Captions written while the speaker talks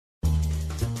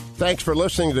Thanks for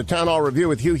listening to the Town Hall Review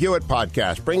with Hugh Hewitt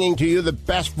podcast, bringing to you the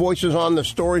best voices on the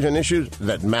stories and issues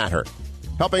that matter.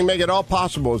 Helping make it all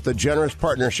possible is the generous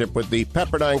partnership with the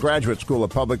Pepperdine Graduate School of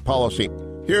Public Policy.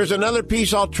 Here's another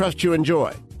piece I'll trust you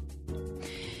enjoy.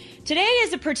 Today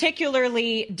is a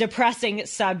particularly depressing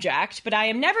subject, but I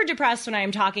am never depressed when I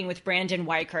am talking with Brandon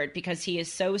Weichert because he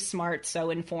is so smart,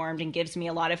 so informed, and gives me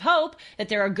a lot of hope that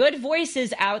there are good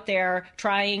voices out there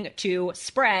trying to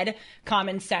spread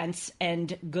common sense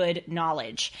and good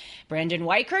knowledge. Brandon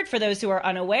Weichert, for those who are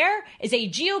unaware, is a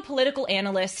geopolitical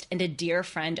analyst and a dear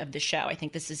friend of the show. I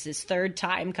think this is his third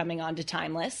time coming on to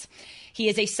Timeless. He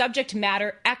is a subject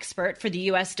matter expert for the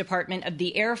U.S. Department of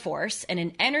the Air Force and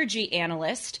an energy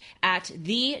analyst at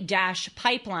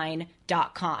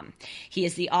the-pipeline.com. He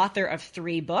is the author of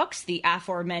 3 books, the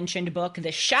aforementioned book,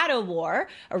 The Shadow War,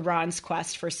 Iran's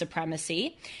Quest for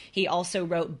Supremacy. He also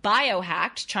wrote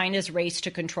Biohacked, China's Race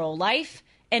to Control Life,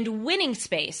 and Winning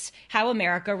Space, How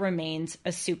America Remains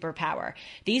a Superpower.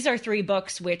 These are 3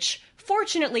 books which,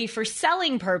 fortunately for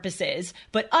selling purposes,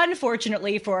 but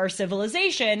unfortunately for our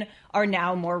civilization, are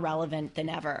now more relevant than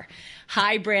ever.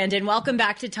 Hi, Brandon. Welcome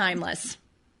back to Timeless.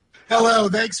 Hello.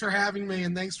 Thanks for having me,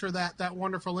 and thanks for that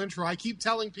wonderful intro. I keep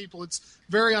telling people it's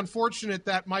very unfortunate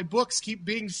that my books keep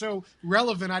being so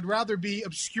relevant. I'd rather be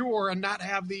obscure and not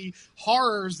have the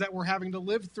horrors that we're having to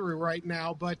live through right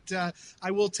now, but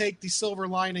I will take the silver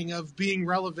lining of being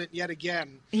relevant yet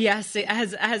again. Yes,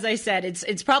 as I said,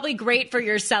 it's probably great for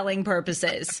your selling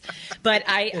purposes, but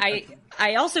I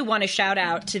also want to shout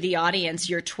out to the audience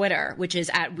your Twitter, which is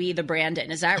 @WeTheBrandon.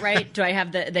 Is that right? Do I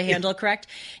have the handle correct?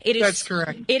 That's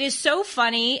correct. It is so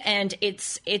funny, and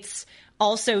it's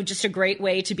also just a great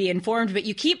way to be informed, but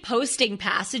you keep posting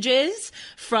passages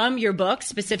from your book,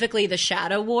 specifically The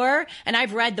Shadow War, and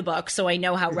I've read the book, so I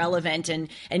know how relevant and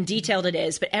detailed it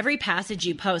is, but every passage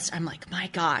you post, I'm like, my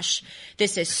gosh,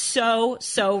 this is so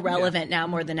relevant now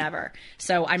more than ever.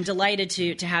 So I'm delighted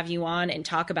to have you on and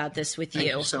talk about this with you.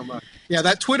 Thank you so much. Yeah,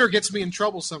 that Twitter gets me in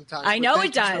trouble sometimes. I know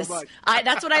it does. So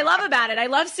that's what I love about it. I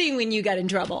love seeing when you get in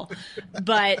trouble.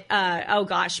 But, oh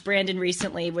gosh, Brandon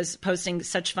recently was posting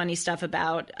such funny stuff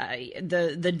about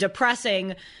the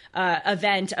depressing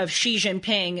event of Xi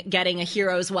Jinping getting a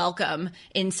hero's welcome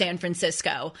in San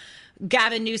Francisco.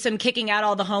 Gavin Newsom kicking out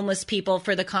all the homeless people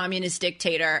for the communist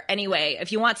dictator. Anyway,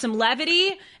 if you want some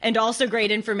levity and also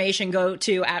great information, go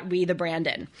to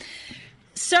 @WeTheBrandon.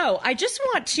 So I just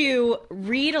want to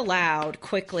read aloud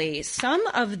quickly some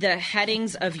of the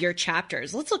headings of your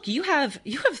chapters. Let's look. You have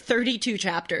 32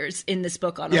 chapters in this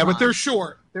book on Iran. Yeah, but they're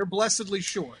short. They're blessedly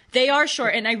short. They are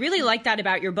short, and I really like that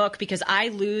about your book because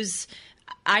I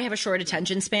have a short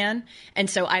attention span, and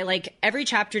so I like every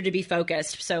chapter to be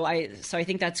focused. So I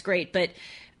think that's great. But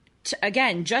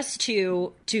again, just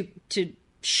to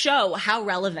show how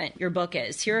relevant your book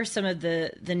is, here are some of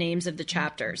the names of the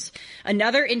chapters.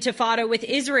 Another Intifada with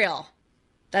Israel.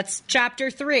 That's chapter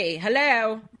 3.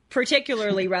 Hello.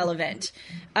 Particularly relevant.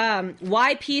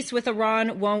 Why peace with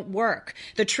Iran won't work.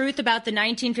 The truth about the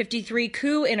 1953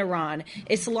 coup in Iran.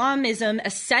 Islamism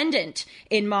ascendant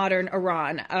in modern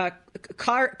Iran.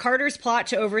 Carter's plot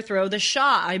to overthrow the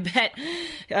Shah. I bet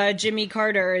Jimmy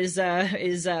Carter is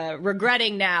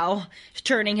regretting now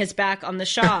turning his back on the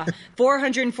Shah.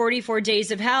 444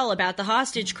 Days of Hell about the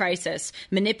hostage crisis.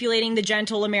 Manipulating the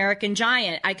gentle American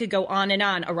giant. I could go on and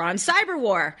on. Iran cyber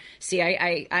war. See,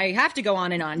 I have to go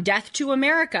on and on. Death to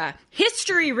America.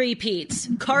 History repeats.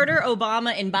 Carter,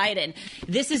 Obama, and Biden.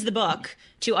 This is the book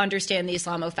to understand the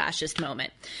Islamofascist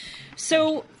moment.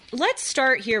 So let's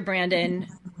start here, Brandon,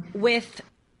 with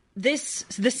the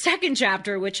second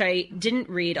chapter, which I didn't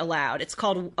read aloud. It's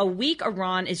called A Weak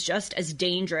Iran is Just as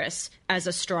Dangerous as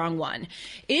a Strong One.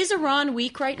 Is Iran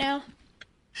weak right now?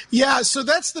 Yeah, so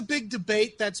that's the big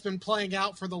debate that's been playing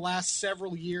out for the last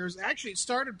several years. Actually, it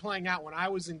started playing out when I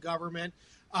was in government.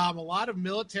 A lot of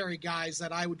military guys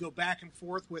that I would go back and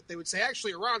forth with, they would say,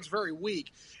 actually, Iran's very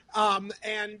weak. And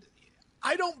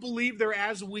I don't believe they're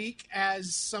as weak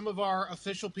as some of our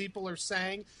official people are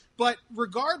saying. But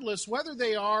regardless, whether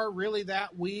they are really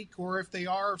that weak or if they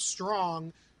are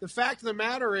strong, the fact of the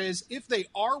matter is, if they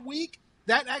are weak,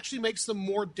 that actually makes them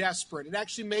more desperate. It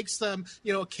actually makes them,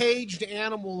 a caged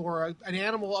animal or an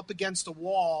animal up against a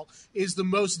wall is the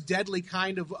most deadly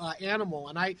kind of animal.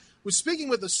 And I was speaking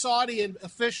with a Saudi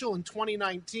official in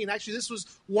 2019. Actually, this was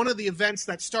one of the events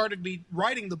that started me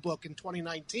writing the book in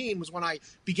 2019 was when I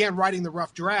began writing the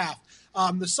rough draft.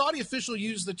 The Saudi official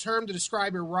used the term to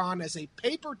describe Iran as a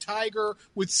paper tiger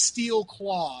with steel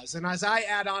claws. And as I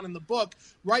add on in the book,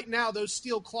 right now those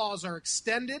steel claws are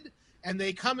extended, and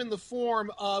they come in the form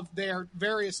of their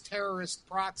various terrorist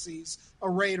proxies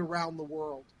arrayed around the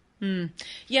world.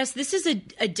 Yes, this is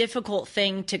a difficult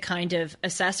thing to kind of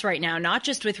assess right now, not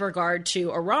just with regard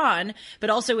to Iran, but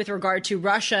also with regard to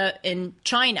Russia and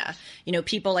China. You know,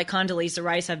 people like Condoleezza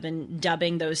Rice have been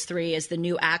dubbing those three as the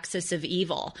new axis of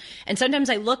evil. And sometimes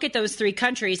I look at those three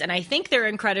countries and I think they're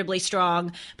incredibly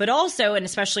strong, but also, and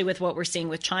especially with what we're seeing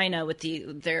with China, with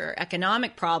their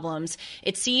economic problems,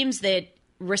 it seems that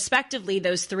respectively,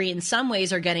 those three in some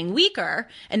ways are getting weaker,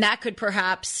 and that could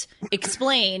perhaps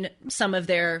explain some of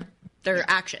their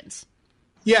actions.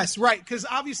 Yes, right. Because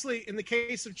obviously, in the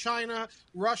case of China,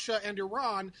 Russia, and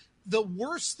Iran, the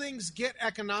worse things get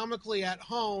economically at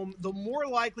home, the more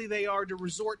likely they are to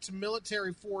resort to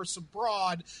military force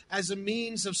abroad as a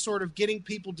means of sort of getting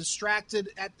people distracted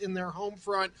in their home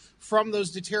front from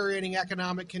those deteriorating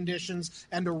economic conditions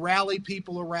and to rally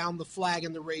people around the flag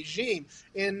and the regime.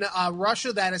 In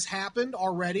Russia, that has happened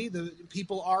already. The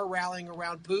people are rallying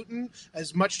around Putin,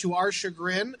 as much to our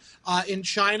chagrin. In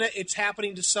China, it's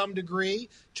happening to some degree.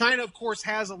 China, of course,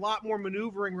 has a lot more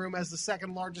maneuvering room as the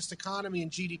second largest economy in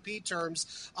GDP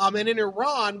terms. And in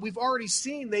Iran, we've already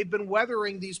seen they've been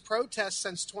weathering these protests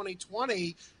since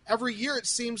 2020. Every year it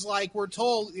seems like we're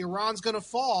told Iran's going to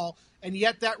fall, and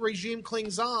yet that regime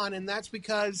clings on, and that's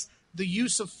because the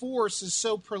use of force is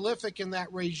so prolific in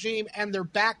that regime, and they're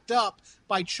backed up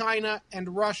by China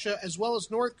and Russia, as well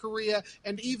as North Korea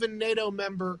and even NATO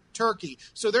member Turkey.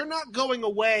 So they're not going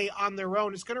away on their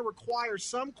own. It's going to require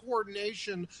some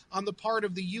coordination on the part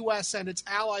of the U.S. and its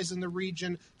allies in the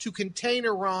region to contain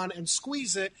Iran and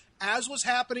squeeze it, as was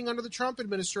happening under the Trump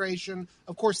administration.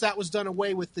 Of course, that was done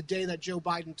away with the day that Joe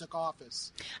Biden took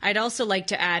office. I'd also like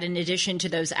to add, in addition to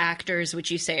those actors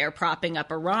which you say are propping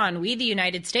up Iran, we, the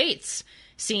United States,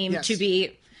 seem to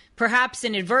be, perhaps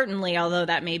inadvertently, although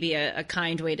that may be a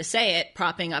kind way to say it,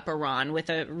 propping up Iran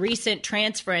with a recent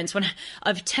transference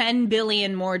of $10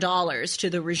 billion more to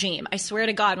the regime. I swear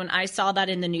to God, when I saw that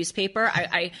in the newspaper,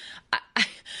 I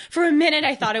for a minute,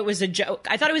 I thought it was a joke.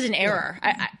 I thought it was an error.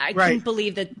 I couldn't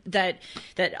believe that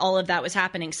all of that was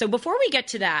happening. So before we get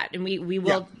to that, and we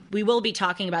will be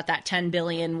talking about that $10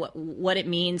 billion, what it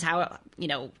means, how,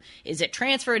 is it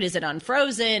transferred? Is it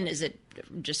unfrozen? Is it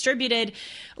distributed?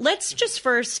 Let's just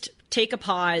first take a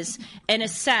pause and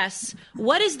assess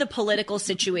what is the political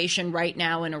situation right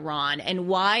now in Iran, and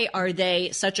why are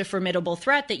they such a formidable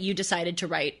threat that you decided to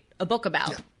write a book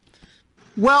about?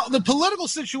 Well, the political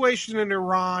situation in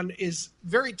Iran is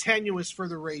very tenuous for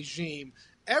the regime.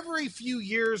 Every few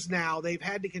years now, they've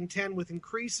had to contend with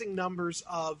increasing numbers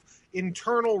of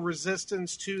internal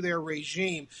resistance to their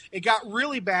regime. It got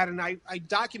really bad, and I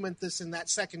document this in that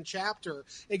second chapter.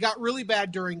 It got really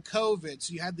bad during COVID.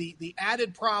 So you had the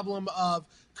added problem of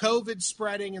COVID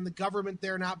spreading and the government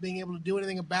there not being able to do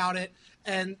anything about it.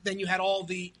 And then you had all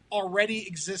the already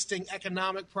existing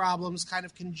economic problems kind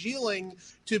of congealing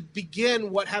to begin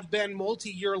what have been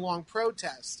multi-year-long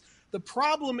protests. The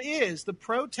problem is the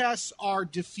protests are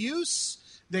diffuse.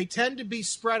 They tend to be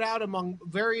spread out among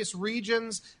various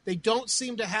regions. They don't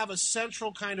seem to have a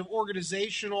central kind of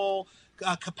organizational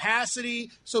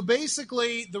capacity. So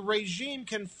basically, the regime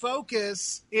can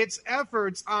focus its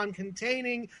efforts on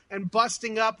containing and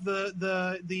busting up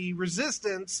the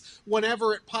resistance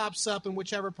whenever it pops up in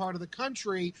whichever part of the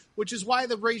country, which is why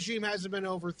the regime hasn't been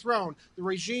overthrown. The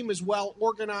regime is well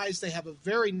organized. They have a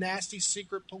very nasty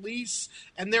secret police,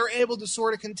 and they're able to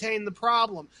sort of contain the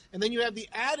problem. And then you have the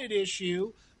added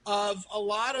issue of a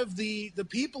lot of the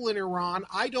people in Iran,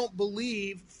 I don't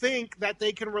believe, think that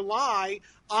they can rely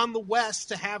on the West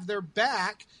to have their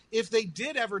back if they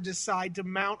did ever decide to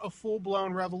mount a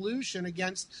full-blown revolution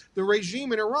against the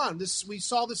regime in Iran. We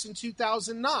saw this in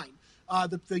 2009.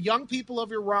 The young people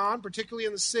of Iran, particularly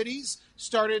in the cities,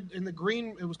 started in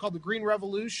it was called the Green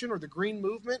Revolution or the Green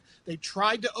Movement. They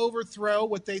tried to overthrow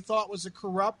what they thought was a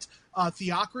corrupt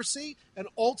theocracy. And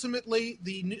ultimately,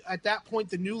 at that point,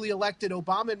 the newly elected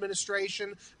Obama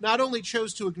administration not only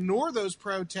chose to ignore those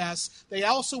protests, they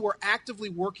also were actively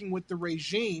working with the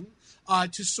regime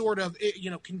to sort of,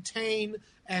 contain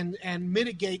and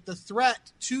mitigate the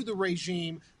threat to the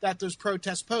regime that those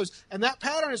protests pose. And that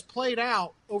pattern has played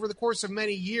out over the course of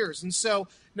many years. And so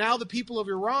now the people of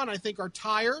Iran, I think, are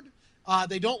tired.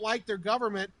 They don't like their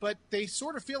government, but they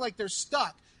sort of feel like they're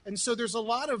stuck. And so there's a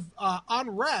lot of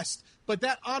unrest, but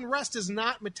that unrest is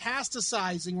not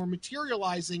metastasizing or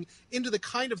materializing into the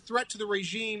kind of threat to the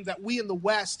regime that we in the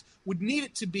West would need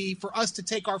it to be for us to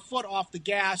take our foot off the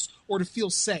gas or to feel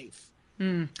safe.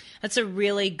 That's a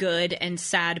really good and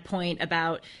sad point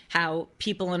about how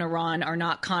people in Iran are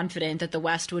not confident that the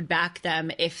West would back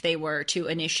them if they were to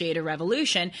initiate a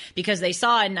revolution, because they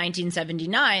saw in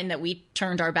 1979 that we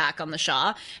turned our back on the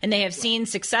Shah, and they have seen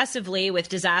successively with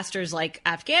disasters like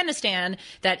Afghanistan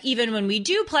that even when we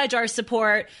do pledge our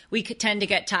support, we tend to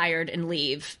get tired and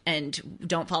leave and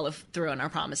don't follow through on our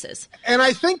promises. And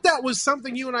I think that was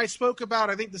something you and I spoke about,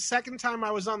 I think the second time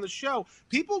I was on the show.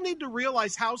 People need to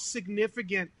realize how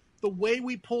significant the way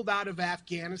we pulled out of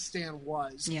Afghanistan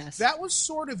was. Yes. That was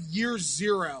sort of year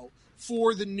zero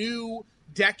for the new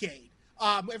decade.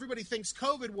 Everybody thinks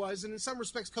COVID was, and in some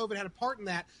respects COVID had a part in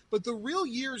that, but the real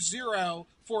year zero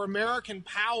for American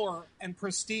power and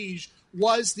prestige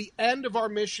was the end of our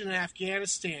mission in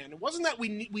Afghanistan. It wasn't that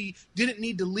we didn't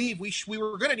need to leave. We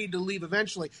were going to need to leave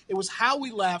eventually. It was how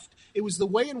we left. It was the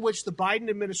way in which the Biden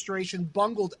administration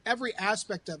bungled every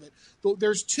aspect of it.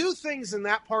 There's two things in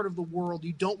that part of the world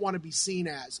you don't want to be seen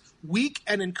as: weak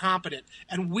and incompetent.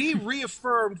 And we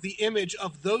reaffirmed the image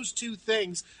of those two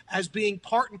things as being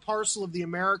part and parcel of the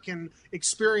American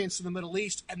experience in the Middle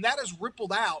East. And that has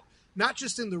rippled out, not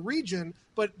just in the region,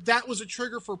 but that was a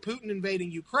trigger for Putin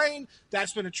invading Ukraine.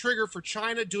 That's been a trigger for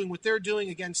China doing what they're doing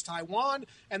against Taiwan.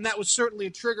 And that was certainly a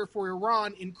trigger for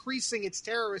Iran increasing its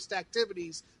terrorist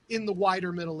activities in the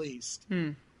wider Middle East.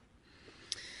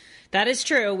 That is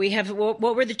true. We have, what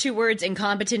were the two words,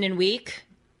 incompetent and weak?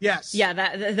 Yes.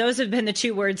 Yeah, those have been the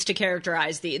two words to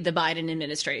characterize the Biden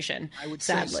administration. I would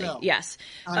sadly. say so. Yes.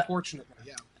 Unfortunately,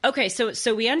 yeah. Okay,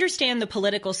 so we understand the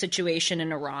political situation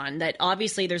in Iran, that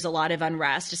obviously there's a lot of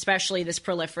unrest, especially this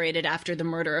proliferated after the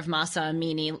murder of Mahsa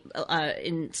Amini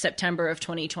in September of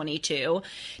 2022.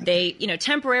 They,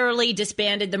 temporarily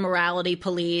disbanded the morality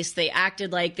police. They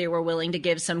acted like they were willing to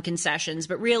give some concessions,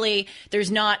 but really there's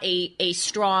not a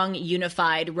strong,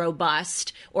 unified,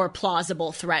 robust, or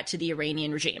plausible threat to the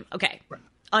Iranian regime. Okay. Right.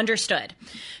 Understood.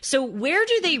 So where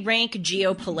do they rank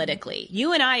geopolitically?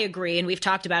 You and I agree, and we've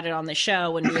talked about it on the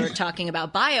show when we were talking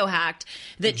about Biohacked,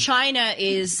 that China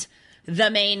is the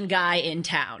main guy in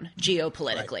town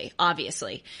geopolitically,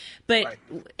 obviously. But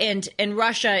and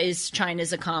Russia is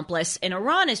China's accomplice, and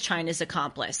Iran is China's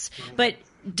accomplice. But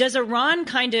does Iran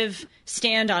kind of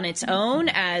stand on its own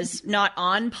as not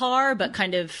on par, but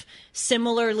kind of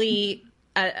similarly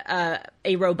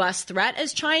a robust threat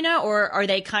as China, or are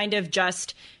they kind of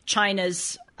just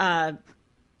China's,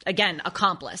 again,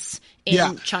 accomplice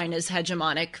in China's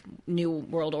hegemonic new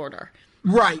world order?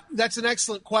 Right. That's an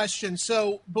excellent question.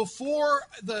 So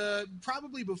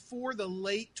probably before the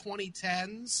late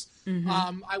 2010s,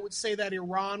 I would say that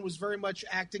Iran was very much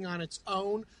acting on its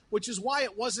own, which is why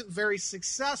it wasn't very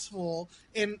successful.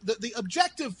 And the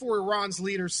objective for Iran's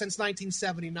leaders since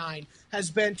 1979 has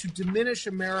been to diminish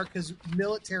America's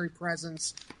military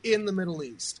presence in the Middle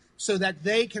East so that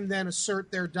they can then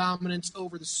assert their dominance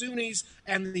over the Sunnis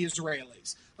and the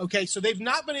Israelis. Okay, so they've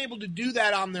not been able to do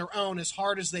that on their own as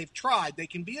hard as they've tried. They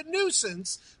can be a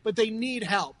nuisance, but they need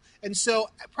help. And so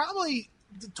probably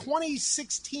the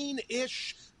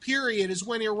 2016-ish period is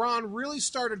when Iran really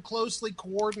started closely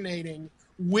coordinating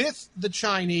with the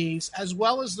Chinese as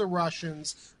well as the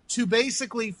Russians to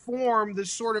basically form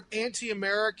this sort of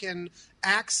anti-American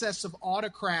axis of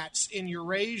autocrats in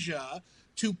Eurasia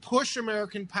to push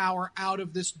American power out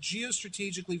of this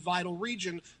geostrategically vital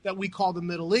region that we call the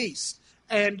Middle East.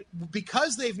 And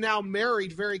because they've now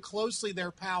married very closely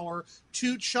their power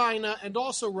to China and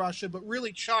also Russia, but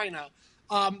really China,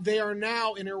 they are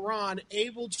now in Iran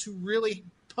able to really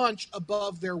punch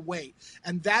above their weight.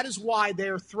 And that is why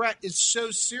their threat is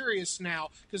so serious now,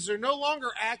 because they're no longer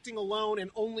acting alone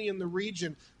and only in the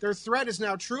region. Their threat is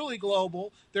now truly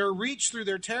global. Their reach through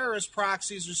their terrorist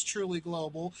proxies is truly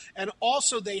global. And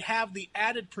also they have the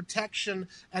added protection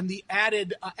and the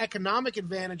added economic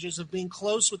advantages of being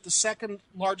close with the second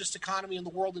largest economy in the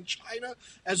world in China,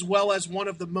 as well as one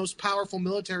of the most powerful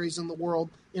militaries in the world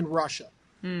in Russia.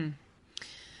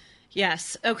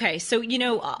 Yes. Okay. So,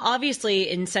 obviously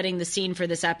in setting the scene for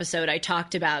this episode, I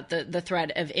talked about the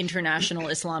threat of international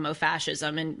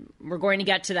Islamofascism, and we're going to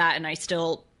get to that, and I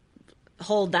still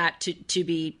hold that to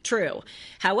be true.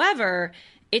 However,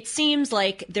 it seems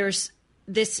like there's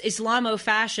this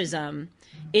Islamofascism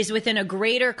is within a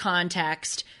greater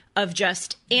context of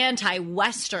just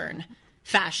anti-Western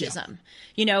fascism,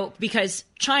 because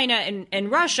China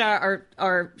and Russia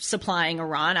are supplying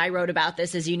Iran. I wrote about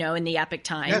this, as you know, in the Epoch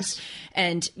Times. Yes.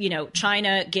 And,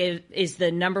 China is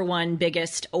the number one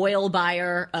biggest oil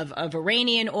buyer of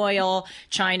Iranian oil.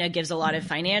 China gives a lot of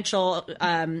financial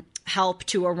help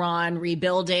to Iran,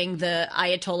 rebuilding the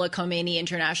Ayatollah Khomeini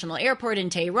International Airport in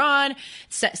Tehran,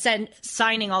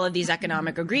 signing all of these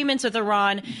economic agreements with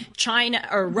Iran.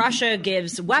 Russia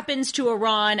gives weapons to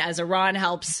Iran as Iran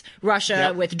helps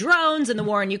Russia with drones and the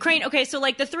war in Ukraine. Okay, so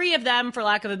the three of them, for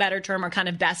lack of a better term, are kind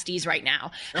of besties right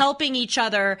now, helping each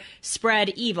other spread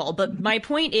evil. But my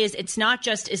point is, it's not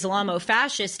just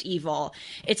Islamofascist evil.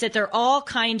 It's that they're all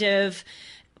kind of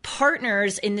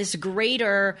partners in this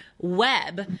greater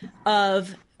web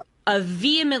of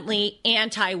vehemently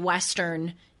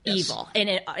anti-Western evil.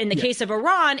 And in the case of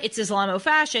Iran, it's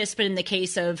Islamofascist, but in the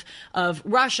case of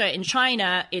Russia and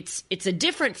China, it's a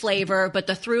different flavor, but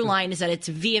the through line is that it's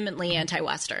vehemently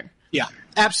anti-Western. Yeah,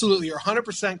 absolutely. You're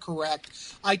 100%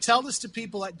 correct. I tell this to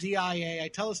people at DIA. I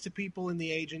tell this to people in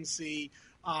the agency.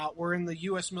 We're in the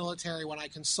U.S. military when I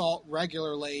consult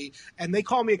regularly, and they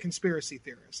call me a conspiracy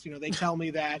theorist. They tell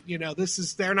me that,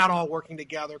 they're not all working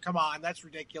together. Come on, that's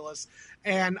ridiculous.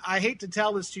 And I hate to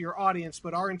tell this to your audience,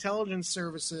 but our intelligence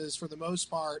services, for the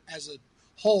most part, as a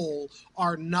whole,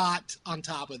 are not on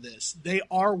top of this. They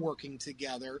are working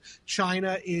together.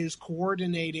 China is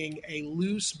coordinating a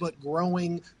loose but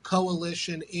growing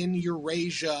coalition in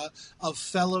Eurasia of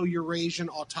fellow Eurasian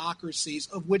autocracies,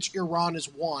 of which Iran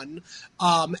is one,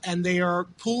 and they are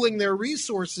pooling their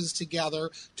resources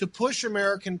together to push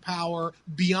American power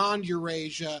beyond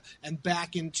Eurasia and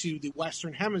back into the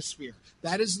Western Hemisphere.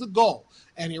 That is the goal.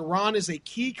 And Iran is a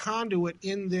key conduit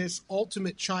in this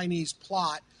ultimate Chinese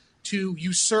plot to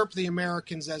usurp the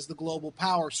Americans as the global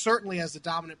power, certainly as the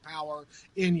dominant power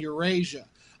in Eurasia.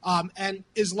 And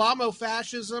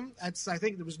Islamofascism, I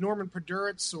think it was Norman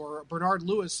Podhoretz or Bernard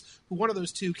Lewis, who one of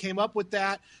those two came up with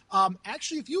that.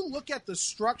 Actually, if you look at the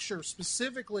structure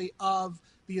specifically of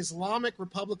the Islamic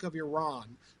Republic of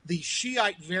Iran, the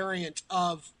Shiite variant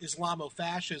of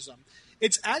Islamofascism,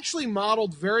 it's actually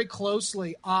modeled very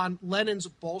closely on Lenin's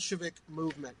Bolshevik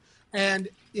movement. And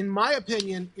in my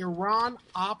opinion, Iran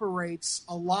operates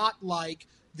a lot like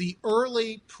the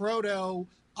early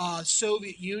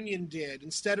proto-Soviet Union did.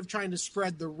 Instead of trying to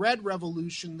spread the red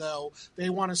revolution, though, they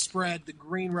want to spread the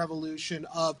green revolution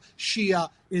of Shia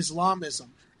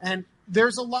Islamism. And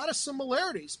there's a lot of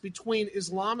similarities between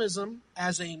Islamism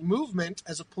as a movement,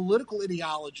 as a political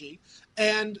ideology,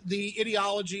 and the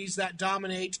ideologies that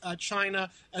dominate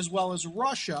China as well as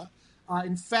Russia.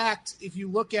 In fact, if you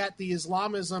look at the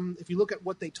Islamism, if you look at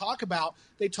what they talk about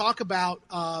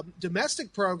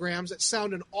domestic programs that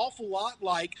sound an awful lot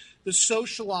like the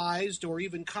socialized or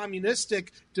even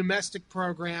communistic domestic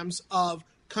programs of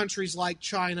countries like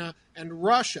China and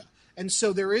Russia. And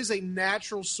so there is a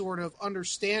natural sort of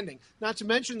understanding, not to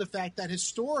mention the fact that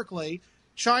historically,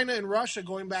 China and Russia,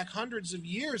 going back hundreds of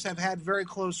years, have had very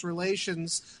close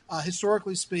relations,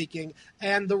 historically speaking.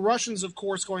 And the Russians, of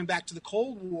course, going back to the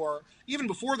Cold War, even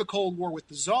before the Cold War with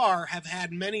the Tsar, have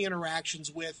had many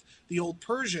interactions with the old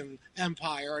Persian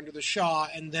Empire under the Shah,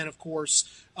 and then, of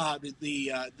course,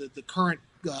 the current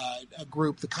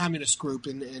group, the communist group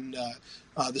in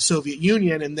the Soviet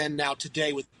Union, and then now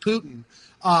today with Putin.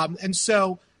 And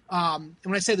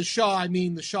when I say the Shah, I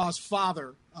mean the Shah's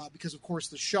father, because, of course,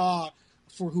 the Shah,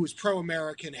 who was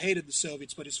pro-American, hated the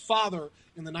Soviets, but his father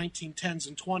in the 1910s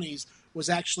and 20s was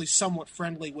actually somewhat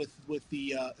friendly with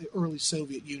the early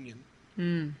Soviet Union.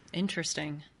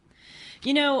 Interesting.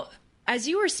 As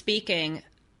you were speaking,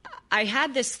 I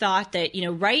had this thought that,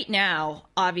 right now,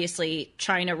 obviously,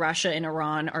 China, Russia, and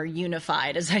Iran are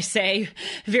unified, as I say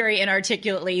very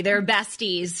inarticulately. They're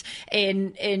besties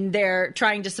in their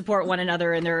trying to support one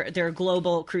another in their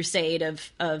global crusade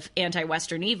of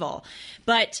anti-Western evil.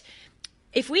 But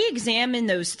if we examine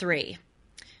those three,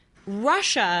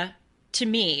 Russia, to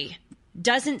me,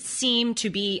 doesn't seem to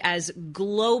be as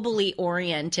globally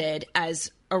oriented as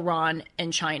Iran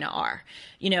and China are.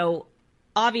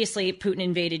 Obviously, Putin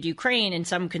invaded Ukraine, and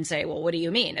some can say, well, what do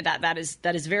you mean? That is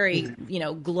very,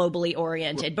 globally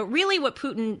oriented. But really what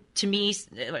Putin, to me,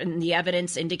 and the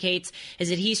evidence indicates, is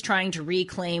that he's trying to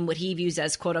reclaim what he views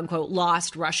as, quote unquote,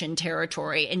 lost Russian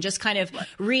territory and just kind of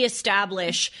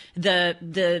reestablish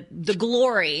the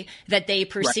glory that they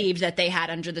perceived that they had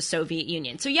under the Soviet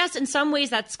Union. So yes, in some ways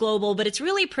that's global, but it's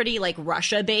really pretty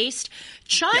Russia based.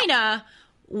 China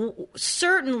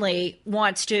certainly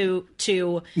wants to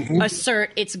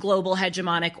assert its global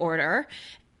hegemonic order.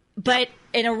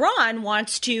 And Iran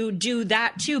wants to do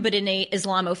that too, but in a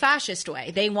Islamofascist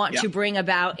way. They want to bring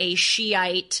about a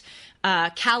Shiite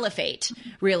caliphate,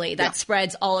 really, that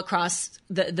spreads all across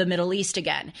the Middle East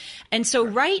again. And so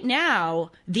right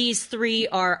now, these three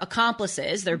are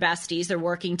accomplices. They're besties. They're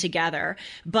working together.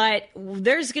 But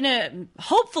there's going to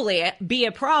hopefully be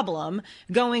a problem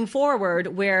going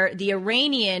forward where the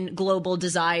Iranian global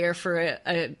desire for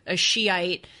a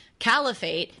Shiite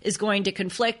caliphate is going to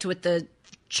conflict with the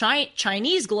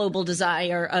Chinese global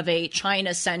desire of a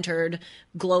China-centered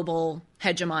global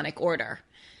hegemonic order.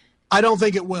 I don't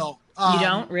think it will. You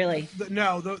don't really?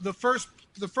 No. The first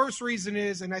reason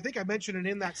is, and I think I mentioned it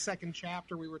in that second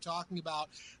chapter we were talking about,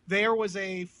 there was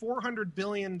a $400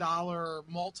 billion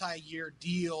multi-year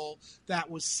deal that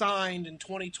was signed in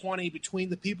 2020 between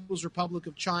the People's Republic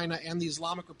of China and the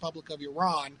Islamic Republic of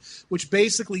Iran, which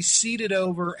basically ceded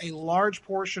over a large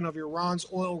portion of Iran's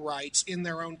oil rights in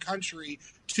their own country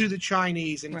to the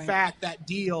Chinese. In fact, that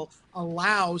deal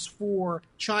allows for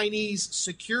Chinese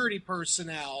security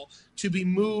personnel to be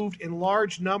moved in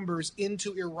large numbers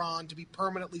into Iran to be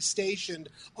permanently stationed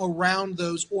around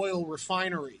those oil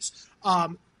refineries.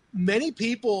 Many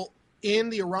people in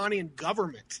the Iranian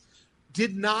government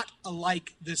did not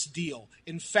like this deal.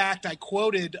 In fact, I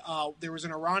quoted, there was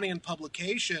an Iranian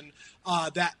publication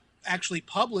that actually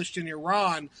published in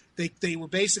Iran. They were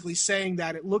basically saying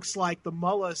that it looks like the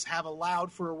mullahs have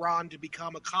allowed for Iran to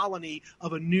become a colony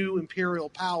of a new imperial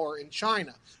power in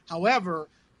China. However,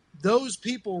 those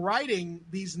people writing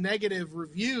these negative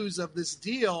reviews of this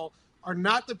deal are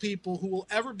not the people who will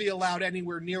ever be allowed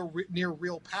anywhere near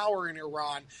real power in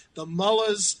Iran. The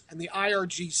mullahs and the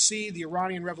IRGC, the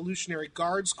Iranian Revolutionary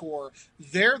Guards Corps,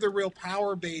 they're the real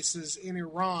power bases in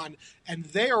Iran, and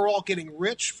they are all getting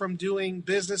rich from doing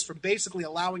business, from basically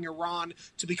allowing Iran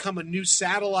to become a new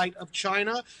satellite of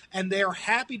China, and they are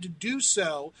happy to do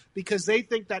so because they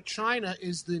think that China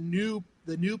is the new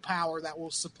power that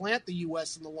will supplant the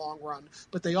U.S. in the long run,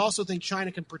 but they also think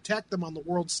China can protect them on the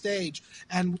world stage,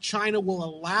 and China will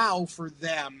allow for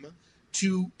them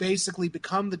to basically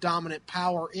become the dominant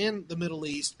power in the Middle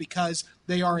East because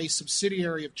they are a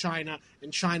subsidiary of China,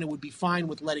 and China would be fine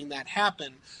with letting that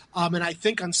happen. And I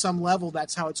think on some level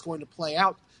that's how it's going to play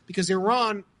out, because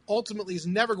Iran ultimately is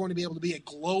never going to be able to be a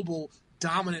global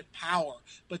dominant power,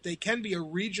 but they can be a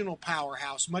regional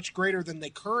powerhouse, much greater than they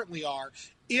currently are,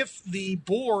 if the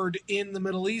board in the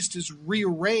Middle East is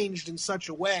rearranged in such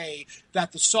a way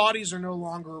that the Saudis are no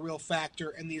longer a real factor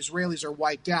and the Israelis are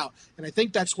wiped out. And I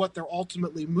think that's what they're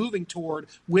ultimately moving toward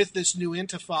with this new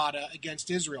intifada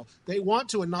against Israel. They want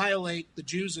to annihilate the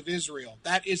Jews of Israel.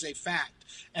 That is a fact.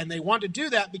 And they want to do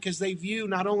that because they view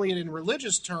not only it in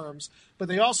religious terms, but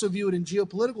they also view it in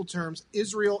geopolitical terms.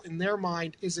 Israel, in their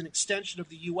mind, is an extension of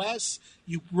the U.S.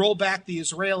 You roll back the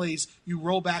Israelis, you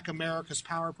roll back America's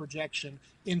power projection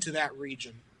into that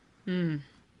region.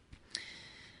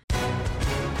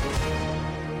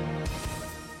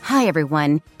 Hi,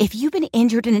 everyone. If you've been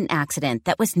injured in an accident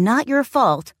that was not your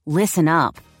fault, listen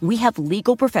up. We have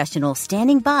legal professionals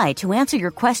standing by to answer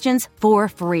your questions for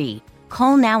free.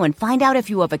 Call now and find out if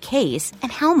you have a case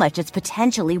and how much it's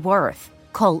potentially worth.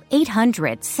 Call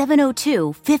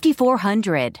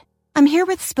 800-702-5400. I'm here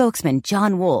with spokesman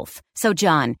John Wolf. So,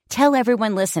 John, tell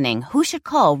everyone listening who should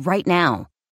call right now.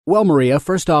 Well, Maria,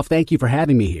 first off, thank you for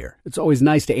having me here. It's always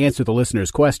nice to answer the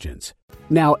listeners' questions.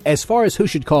 Now, as far as who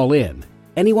should call in,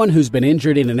 anyone who's been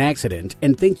injured in an accident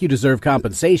and think you deserve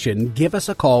compensation, give us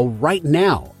a call right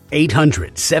now.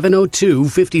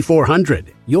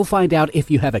 800-702-5400. You'll find out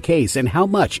if you have a case and how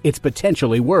much it's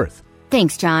potentially worth.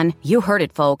 Thanks, John. You heard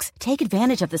it, folks. Take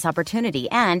advantage of this opportunity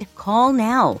and call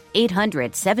now.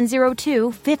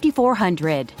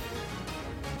 800-702-5400.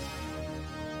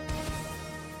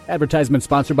 Advertisement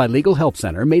sponsored by Legal Help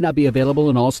Center. May not be available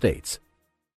in all states.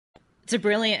 It's a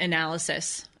brilliant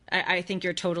analysis. I think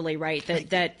you're totally right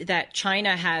that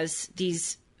China has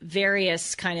these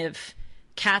various kind of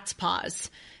cat's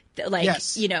paws. Like,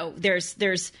 yes. You know, there's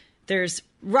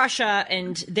Russia,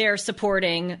 and they're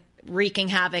supporting wreaking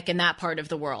havoc in that part of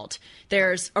the world.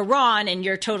 There's Iran, and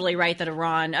you're totally right that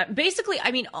Iran, basically,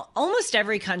 I mean, almost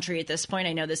every country at this point,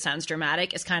 I know this sounds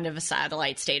dramatic, is kind of a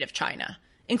satellite state of China.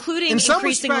 Including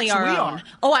increasingly our own.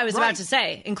 Oh, I was about to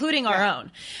say, including our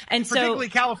own. And particularly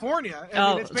California.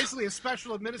 I mean, it's basically a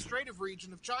special administrative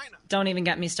region of China. Don't even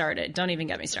get me started.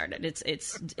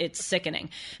 It's sickening.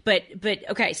 But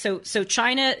okay, so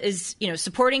China is, you know,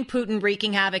 supporting Putin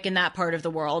wreaking havoc in that part of the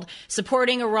world,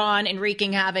 supporting Iran and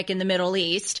wreaking havoc in the Middle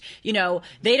East. You know,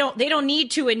 they don't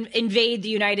need to invade the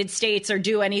United States or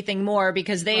do anything more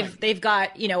because they've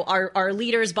got, you know, our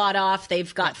leaders bought off.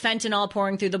 They've got fentanyl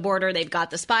pouring through the border. They've got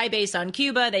the spy base on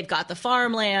Cuba. They've got the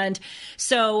farmland.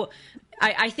 So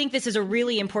I think this is a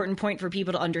really important point for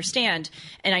people to understand.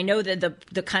 And I know that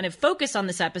the kind of focus on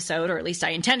this episode, or at least I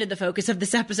intended the focus of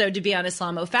this episode to be on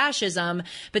Islamofascism,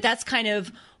 but that's kind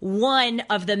of one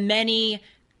of the many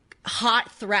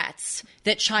hot threats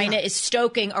that China is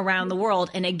stoking around the world.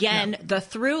 And again, the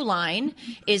through line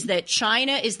is that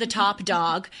China is the top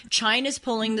dog, China's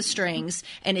pulling the strings,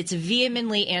 and it's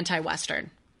vehemently anti-Western.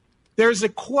 There's a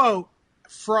quote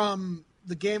from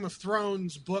the Game of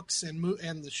Thrones books and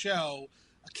the show: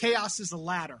 chaos is a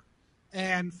ladder.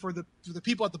 And for the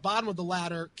people at the bottom of the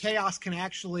ladder, chaos can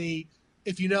actually,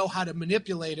 if you know how to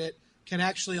manipulate it, can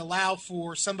actually allow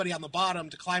for somebody on the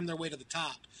bottom to climb their way to the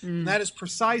top. And that is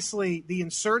precisely the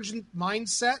insurgent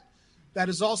mindset. That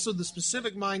is also the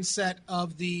specific mindset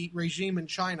of the regime in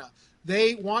China.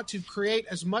 They want to create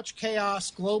as much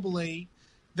chaos globally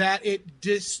that it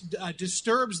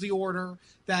disturbs the order,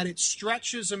 that it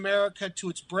stretches America to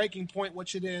its breaking point,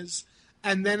 which it is,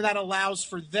 and then that allows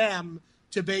for them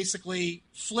to basically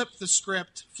flip the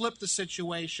script, flip the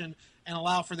situation, and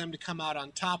allow for them to come out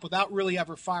on top without really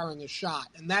ever firing a shot.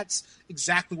 And that's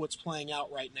exactly what's playing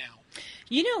out right now.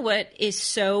 You know what is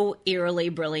so eerily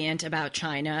brilliant about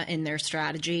China in their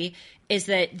strategy is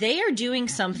that they are doing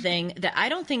something that I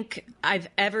don't think I've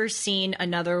ever seen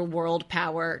another world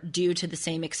power do to the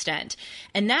same extent.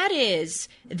 And that is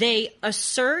they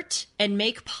assert and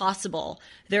make possible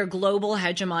their global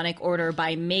hegemonic order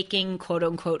by making, quote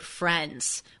unquote,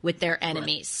 friends with their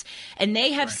enemies. Right. And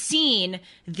they have seen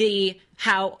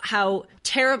how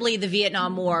terribly the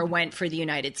Vietnam War went for the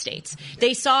United States.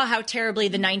 They saw how terribly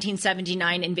the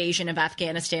 1979 invasion of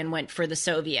Afghanistan went for the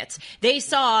Soviets. They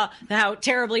saw how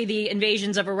terribly the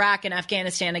invasions of Iraq and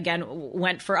Afghanistan again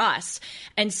went for us.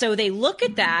 And so they look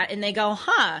at that and they go,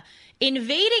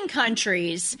 invading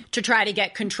countries to try to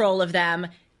get control of them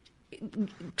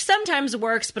sometimes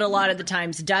works, but a lot of the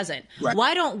times doesn't. Right.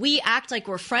 Why don't we act like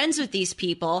we're friends with these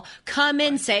people, come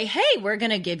in, say, hey, we're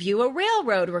going to give you a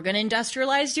railroad. We're going to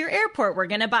industrialize your airport. We're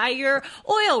going to buy your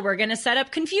oil. We're going to set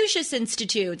up Confucius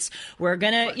Institutes. We're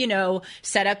going to,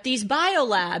 set up these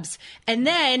biolabs. And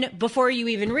then before you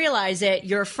even realize it,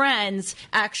 your friends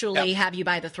actually have you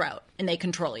by the throat and they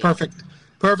control you.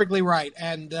 Perfectly right.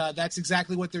 And that's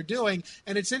exactly what they're doing.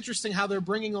 And it's interesting how they're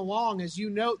bringing along, as you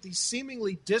note, these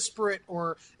seemingly disparate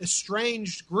or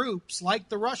estranged groups like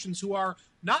the Russians, who are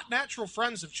not natural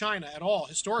friends of China at all,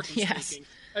 historically speaking,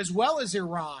 as well as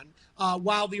Iran.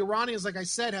 While the Iranians, like I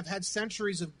said, have had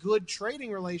centuries of good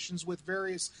trading relations with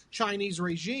various Chinese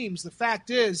regimes, the fact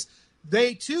is,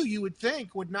 they, too, you would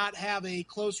think, would not have a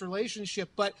close relationship.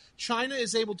 But China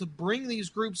is able to bring these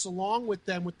groups along with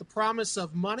them with the promise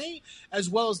of money as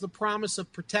well as the promise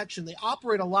of protection. They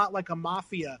operate a lot like a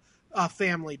mafia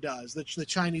family does, the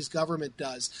Chinese government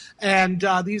does. And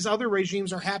these other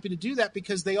regimes are happy to do that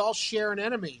because they all share an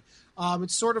enemy.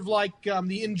 It's sort of like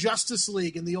the Injustice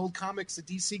League in the old comics, the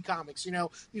DC comics.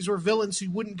 These were villains who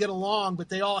wouldn't get along, but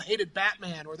they all hated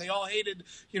Batman, or they all hated,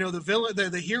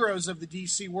 the heroes of the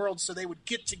DC world. So they would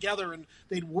get together and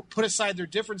they'd put aside their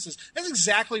differences. That's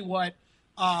exactly what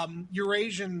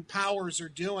Eurasian powers are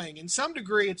doing. In some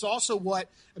degree, it's also what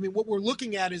we're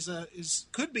looking at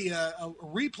could be a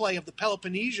replay of the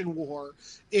Peloponnesian War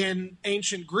in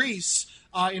ancient Greece,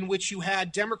 in which you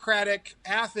had democratic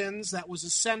Athens that was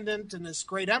ascendant in this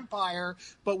great empire,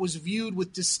 but was viewed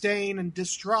with disdain and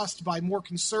distrust by more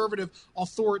conservative,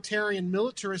 authoritarian,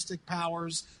 militaristic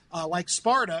powers like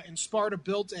Sparta. And Sparta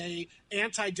built a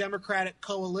anti-democratic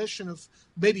coalition of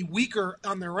maybe weaker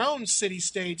on their own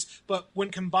city-states, but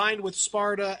when combined with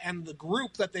Sparta and the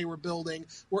group that they were building,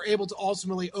 were able to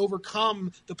ultimately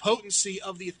overcome the potency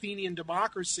of the Athenian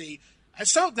democracy.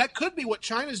 So that could be what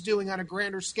China's doing on a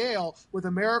grander scale with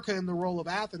America in the role of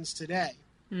Athens today.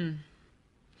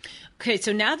 Okay,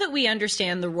 so now that we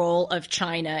understand the role of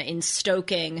China in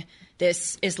stoking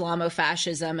this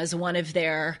Islamofascism as one of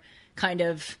their kind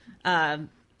of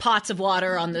pots of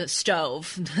water on the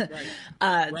stove,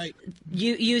 right.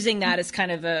 Using that as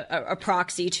kind of a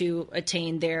proxy to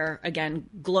attain their, again,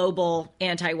 global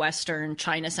anti-Western,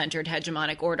 China-centered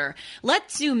hegemonic order.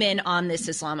 Let's zoom in on this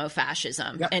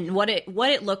Islamofascism and what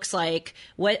it looks like,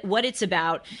 what it's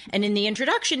about. And in the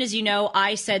introduction, as you know,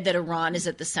 I said that Iran is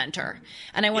at the center.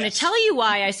 And I want to tell you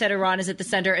why I said Iran is at the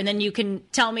center, and then you can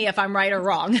tell me if I'm right or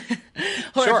wrong,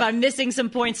 or if I'm missing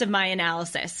some points of my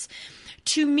analysis.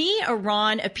 To me,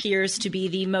 Iran appears to be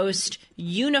the most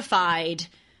unified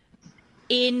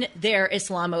in their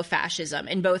Islamofascism,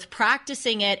 in both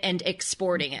practicing it and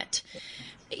exporting it.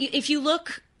 If you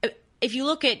look if you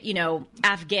look at,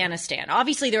 Afghanistan,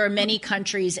 obviously there are many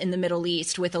countries in the Middle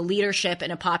East with a leadership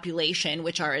and a population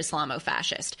which are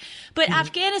Islamofascist. But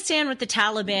Afghanistan with the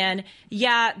Taliban,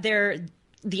 they're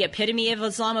the epitome of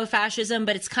Islamofascism,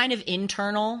 but it's kind of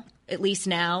internal, at least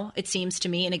now, it seems to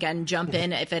me. And again, jump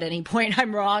in if at any point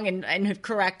I'm wrong and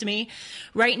correct me.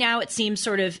 Right now, it seems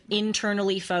sort of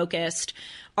internally focused.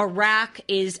 Iraq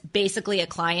is basically a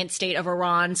client state of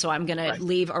Iran, so I'm going to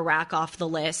leave Iraq off the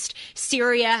list.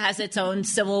 Syria has its own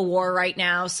civil war right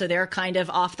now, so they're kind of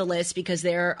off the list because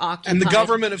they're occupied. And the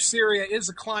government of Syria is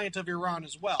a client of Iran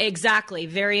as well. Exactly.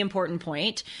 Very important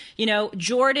point.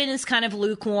 Jordan is kind of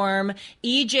lukewarm.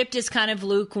 Egypt is kind of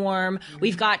lukewarm.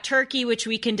 We've got Turkey, which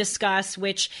we can discuss,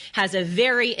 which has a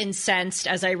very incensed,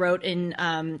 as I wrote in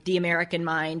The American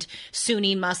Mind,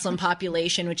 Sunni Muslim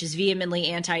population, which is vehemently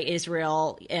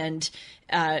anti-Israel and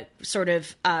sort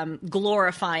of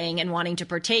glorifying and wanting to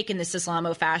partake in this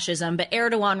Islamofascism. But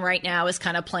Erdogan right now is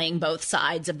kind of playing both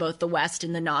sides of both the West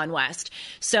and the non-West.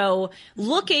 So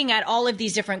looking at all of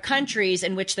these different countries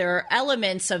in which there are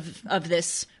elements of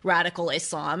this radical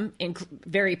Islam,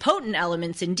 very potent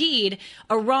elements indeed,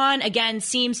 Iran, again,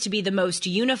 seems to be the most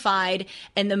unified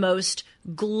and the most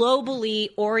globally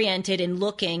oriented in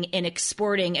looking and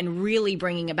exporting and really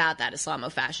bringing about that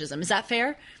Islamofascism. Is that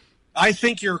fair? I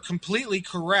think you're completely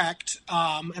correct.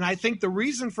 And I think the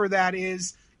reason for that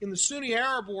is in the Sunni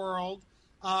Arab world,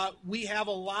 we have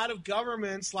a lot of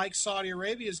governments like Saudi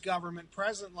Arabia's government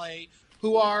presently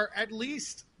who are at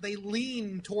least they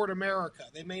lean toward America.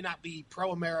 They may not be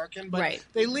pro-American, but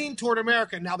they lean toward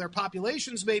America. Now, their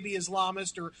populations may be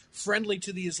Islamist or friendly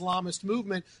to the Islamist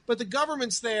movement, but the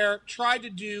governments there try to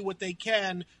do what they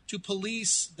can to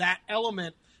police that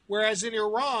element, whereas in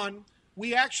Iran,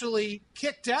 we actually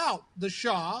kicked out the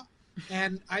Shah,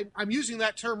 and I'm using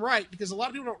that term right because a lot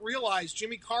of people don't realize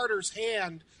Jimmy Carter's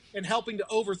hand in helping to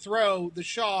overthrow the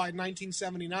Shah in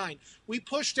 1979. We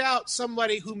pushed out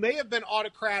somebody who may have been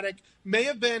autocratic, may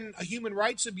have been a human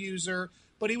rights abuser,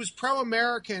 but he was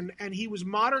pro-American, and he was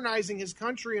modernizing his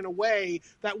country in a way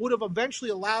that would have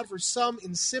eventually allowed for some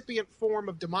incipient form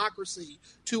of democracy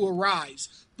to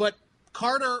arise. But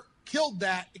Carter killed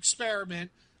that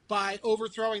experiment by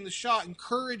overthrowing the Shah,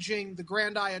 encouraging the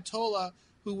Grand Ayatollah,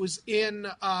 who was in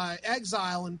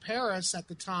exile in Paris at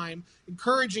the time,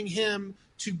 encouraging him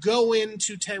to go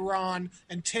into Tehran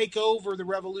and take over the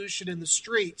revolution in the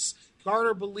streets.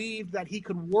 Carter believed that he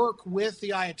could work with the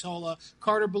Ayatollah.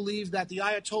 Carter believed that the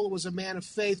Ayatollah was a man of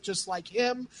faith just like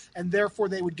him, and therefore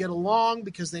they would get along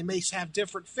because they may have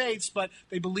different faiths, but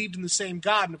they believed in the same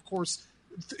God. And, of course,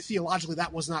 theologically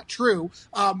that was not true.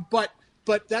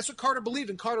 But that's what Carter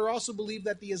believed. And Carter also believed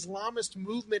that the Islamist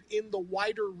movement in the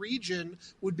wider region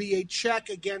would be a check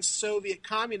against Soviet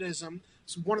communism.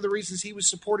 It's one of the reasons he was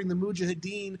supporting the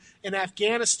Mujahideen in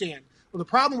Afghanistan. Well, the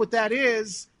problem with that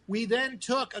is we then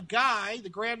took a guy, the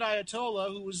Grand Ayatollah,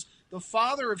 who was the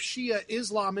father of Shia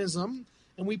Islamism,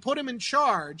 and we put him in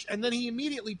charge. And then he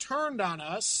immediately turned on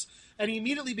us, and he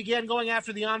immediately began going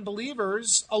after the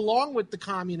unbelievers along with the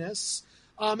communists.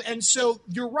 And so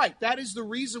you're right. That is the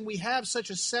reason we have such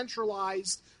a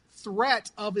centralized threat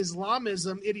of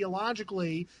Islamism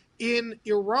ideologically in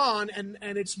Iran, and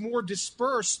it's more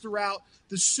dispersed throughout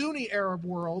the Sunni Arab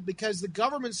world because the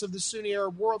governments of the Sunni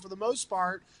Arab world, for the most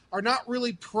part, are not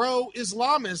really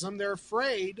pro-Islamism. They're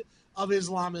afraid of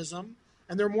Islamism,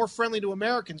 and they're more friendly to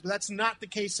Americans. But that's not the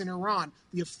case in Iran.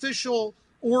 The official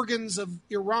organs of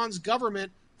Iran's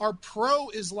government are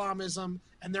pro-Islamism,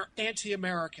 and they're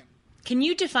anti-American. Can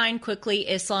you define quickly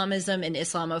Islamism and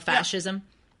Islamofascism? Yeah.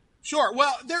 Sure.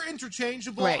 Well, they're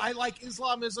interchangeable. Right. I like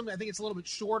Islamism. I think it's a little bit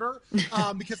shorter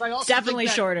because I also definitely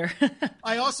think that, shorter.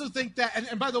 I also think that,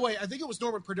 and by the way, I think it was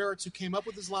Norman Podhoretz who came up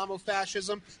with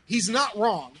Islamofascism. He's not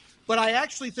wrong. But I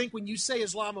actually think when you say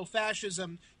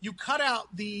Islamofascism, you cut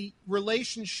out the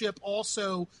relationship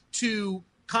also to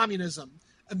communism.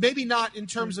 Maybe not in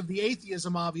terms of the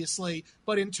atheism, obviously,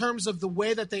 but in terms of the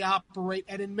way that they operate.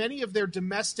 And in many of their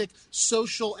domestic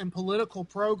social and political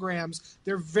programs,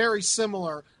 they're very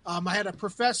similar. I had a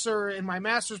professor in my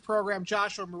master's program,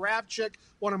 Joshua Moravchik,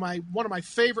 one of my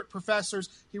favorite professors.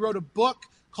 He wrote a book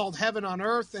called Heaven on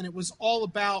Earth, and it was all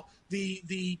about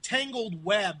the tangled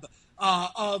web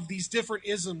of these different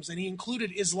isms, and he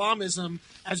included Islamism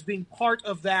as being part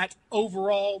of that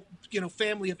overall,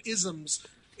 family of isms.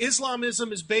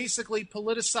 Islamism is basically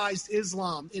politicized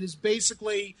Islam. It is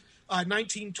basically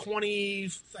 1920,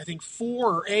 I think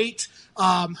 4 or 8.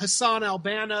 Hassan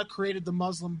al-Banna created the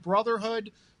Muslim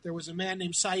Brotherhood. There was a man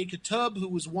named Sayyid Qutb who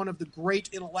was one of the great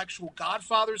intellectual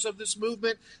godfathers of this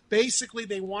movement. Basically,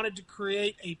 they wanted to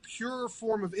create a pure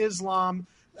form of Islam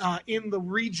in the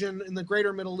region, in the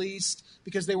greater Middle East,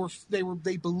 because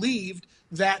they believed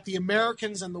that the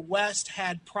Americans and the West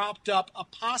had propped up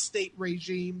apostate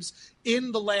regimes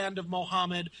in the land of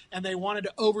Muhammad, and they wanted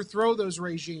to overthrow those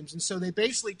regimes. And so they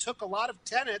basically took a lot of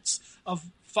tenets of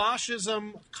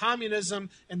fascism, communism,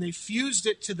 and they fused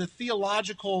it to the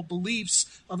theological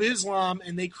beliefs of Islam,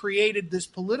 and they created this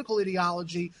political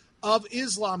ideology of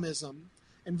Islamism.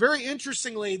 And very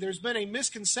interestingly, there's been a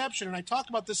misconception, and I talked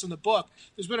about this in the book,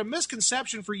 there's been a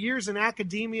misconception for years in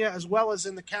academia as well as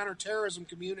in the counterterrorism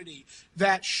community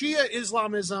that Shia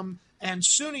Islamism and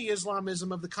Sunni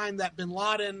Islamism of the kind that bin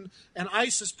Laden and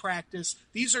ISIS practice,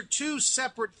 these are two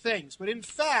separate things. But in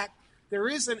fact, there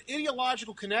is an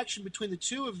ideological connection between the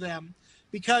two of them,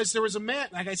 because there was a man,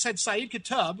 like I said, Sayyid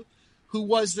Qutb, who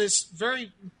was this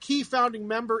very key founding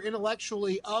member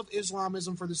intellectually of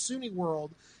Islamism for the Sunni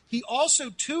world. He also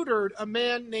tutored a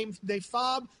man named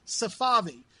Nafab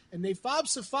Safavi. And Nafab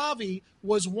Safavi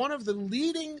was one of the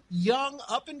leading young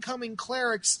up-and-coming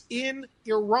clerics in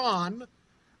Iran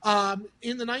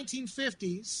in the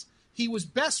 1950s. He was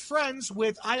best friends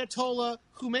with Ayatollah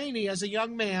Khomeini as a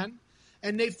young man.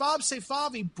 And Nafab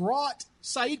Safavi brought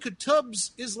Sayyid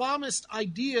Qutb's Islamist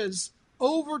ideas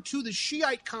over to the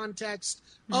Shiite context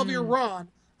of Iran.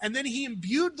 And then he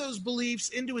imbued those beliefs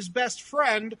into his best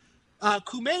friend,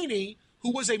 Khomeini,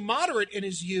 who was a moderate in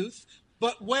his youth.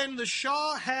 But when the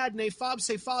Shah had Nafab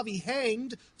Safavi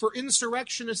hanged for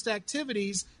insurrectionist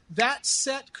activities, that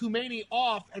set Khomeini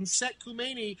off and set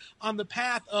Khomeini on the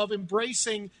path of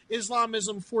embracing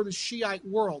Islamism for the Shiite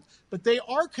world. But they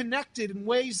are connected in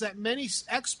ways that many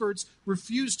experts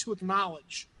refuse to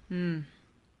acknowledge.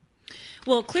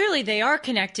 Well, clearly they are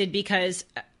connected, because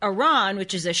Iran,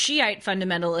 which is a Shiite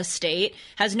fundamentalist state,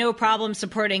 has no problem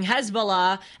supporting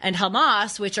Hezbollah and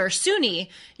Hamas, which are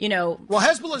Sunni, Well,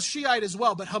 Hezbollah is Shiite as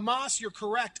well, but Hamas, you're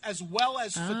correct, as well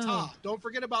as Fatah. Don't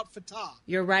forget about Fatah.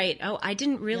 You're right. Oh, I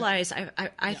didn't realize.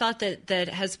 I thought that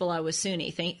Hezbollah was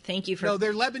Sunni. Thank you for... No,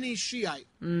 they're Lebanese Shiite.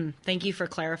 Thank you for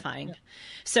clarifying. Yeah.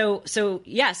 So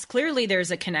yes, clearly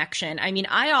there's a connection. I mean,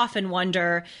 I often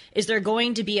wonder, is there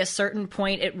going to be a certain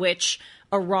point at which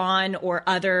Iran or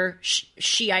other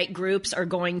Shiite groups are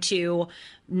going to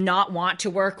not want to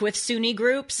work with Sunni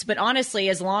groups? But honestly,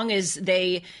 as long as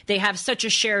they have such a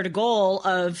shared goal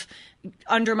of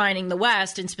undermining the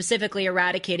West and specifically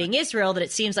eradicating Israel, that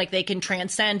it seems like they can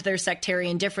transcend their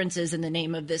sectarian differences in the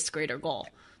name of this greater goal.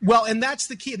 Well, and that's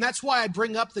the key. And that's why I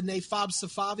bring up the Nafab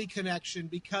Safavi connection,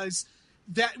 because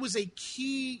that was a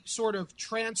key sort of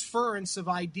transference of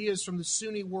ideas from the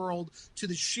Sunni world to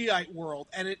the Shiite world.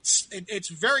 And it's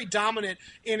very dominant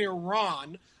in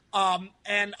Iran.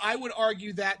 And I would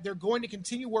argue that they're going to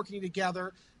continue working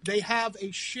together. They have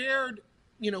a shared,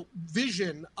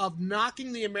 vision of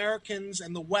knocking the Americans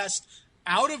and the West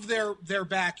out of their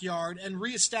backyard and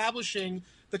reestablishing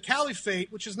the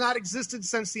caliphate, which has not existed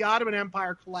since the Ottoman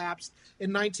Empire collapsed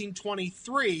in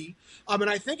 1923. And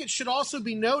I think it should also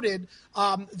be noted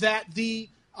that the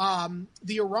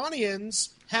Iranians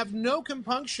have no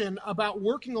compunction about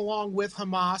working along with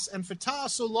Hamas and Fatah,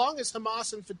 so long as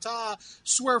Hamas and Fatah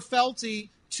swear fealty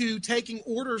to taking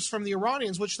orders from the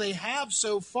Iranians, which they have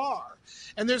so far.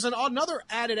 And there's another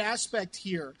added aspect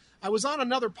here. I was on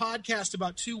another podcast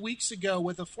about 2 weeks ago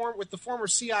with the former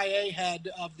CIA head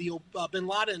of the bin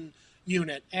Laden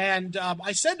unit. And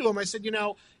I said to him,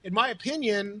 in my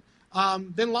opinion,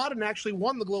 bin Laden actually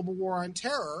won the global war on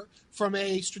terror from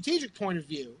a strategic point of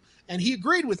view. And he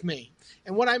agreed with me.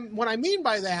 And what I mean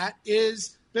by that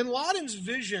is bin Laden's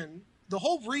vision, the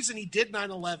whole reason he did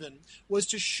 9/11 was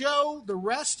to show the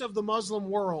rest of the Muslim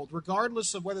world,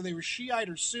 regardless of whether they were Shiite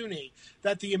or Sunni,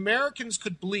 that the Americans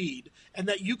could bleed and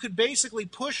that you could basically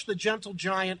push the gentle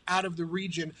giant out of the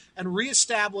region and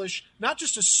reestablish not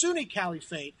just a Sunni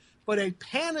caliphate, but a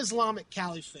pan-Islamic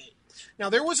caliphate. Now,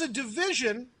 there was a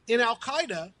division in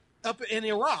Al-Qaeda up in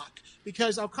Iraq,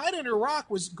 because Al-Qaeda in Iraq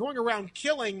was going around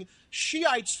killing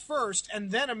Shiites first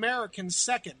and then Americans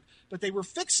second. But they were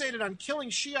fixated on killing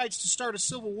Shiites to start a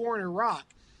civil war in Iraq.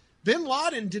 Bin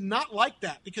Laden did not like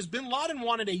that, because bin Laden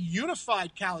wanted a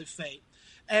unified caliphate.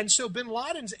 And so bin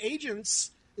Laden's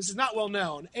agents, this is not well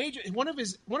known, one of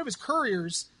his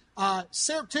couriers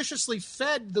surreptitiously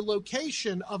fed the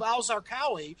location of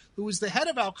al-Zarqawi, who was the head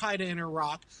of al-Qaeda in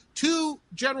Iraq, to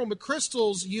General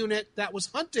McChrystal's unit that was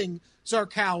hunting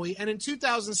Zarqawi. And in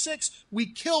 2006, we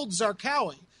killed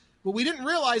Zarqawi. But we didn't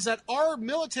realize that our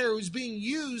military was being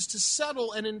used to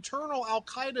settle an internal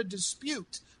al-Qaeda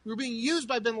dispute. We were being used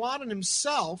by bin Laden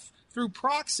himself through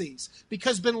proxies,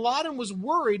 because bin Laden was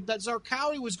worried that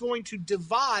Zarqawi was going to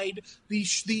divide the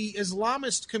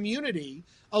Islamist community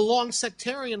along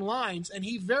sectarian lines, and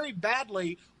he very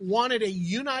badly wanted a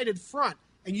united front.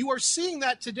 And you are seeing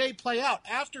that today play out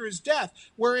after his death,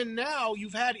 wherein now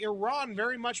you've had Iran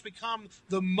very much become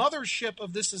the mothership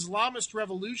of this Islamist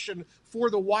revolution for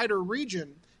the wider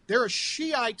region. They're a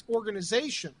Shiite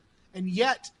organization, and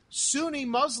yet Sunni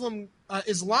Muslim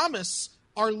Islamists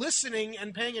are listening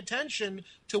and paying attention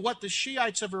to what the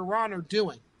Shiites of Iran are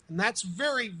doing. And that's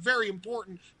very, very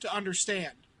important to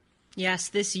understand. Yes,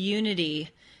 this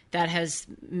unity that has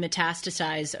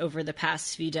metastasized over the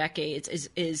past few decades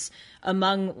is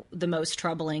among the most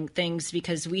troubling things,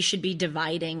 because we should be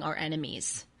dividing our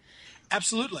enemies.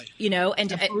 Absolutely. You know,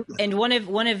 and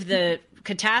one of the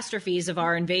catastrophes of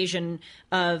our invasion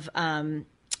of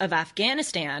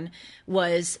Afghanistan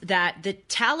was that the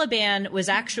Taliban was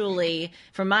actually,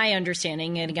 from my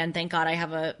understanding, and again, thank God I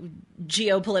have a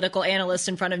geopolitical analyst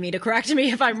in front of me to correct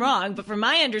me if I'm wrong, but from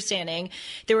my understanding,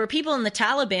 there were people in the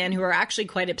Taliban who were actually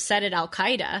quite upset at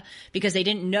al-Qaeda because they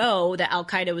didn't know that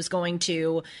al-Qaeda was going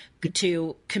to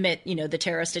commit, the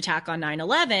terrorist attack on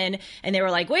 9/11. And they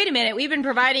were like, wait a minute, we've been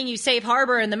providing you safe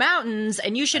harbor in the mountains,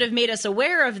 and you should have made us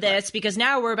aware of this, because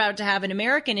now we're about to have an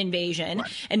American invasion.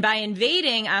 Right. And by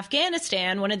invading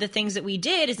Afghanistan, one of the things that we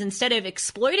did is, instead of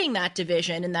exploiting that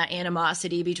division and that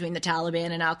animosity between the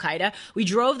Taliban and al-Qaeda, we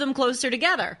drove them closer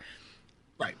together.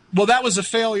 Right. Well, that was a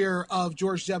failure of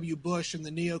George W. Bush and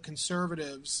the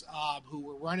neoconservatives who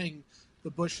were running the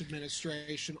Bush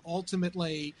administration.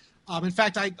 Ultimately, in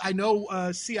fact, I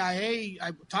know CIA.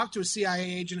 I talked to a CIA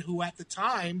agent who at the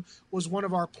time was one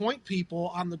of our point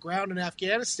people on the ground in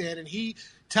Afghanistan, and he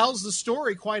tells the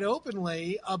story quite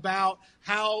openly about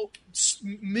how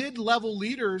mid-level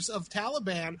leaders of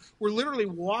Taliban were literally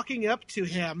walking up to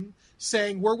him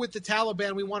saying, we're with the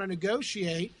Taliban, we want to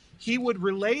negotiate. He would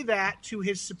relay that to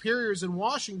his superiors in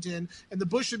Washington, and the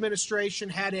Bush administration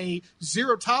had a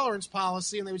zero-tolerance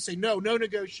policy, and they would say, no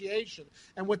negotiation.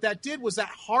 And what that did was that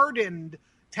hardened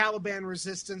Taliban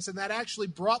resistance, and that actually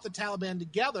brought the Taliban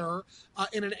together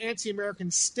in an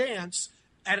anti-American stance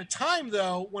at a time,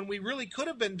 though, when we really could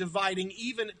have been dividing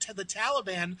even to the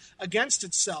Taliban against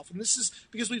itself. And this is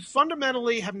because we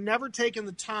fundamentally have never taken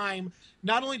the time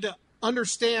not only to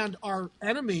understand our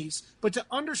enemies, but to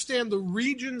understand the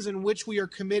regions in which we are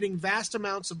committing vast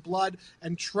amounts of blood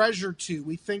and treasure to.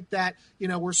 We think that,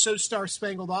 we're so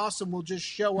star-spangled awesome, we'll just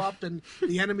show up and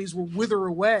the enemies will wither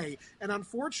away. And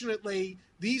unfortunately,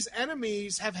 these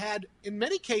enemies have had, in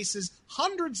many cases,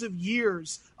 hundreds of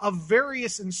years of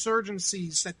various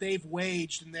insurgencies that they've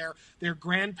waged and their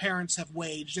grandparents have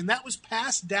waged, and that was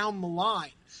passed down the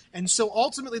line. And so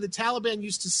ultimately the Taliban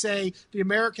used to say the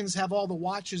Americans have all the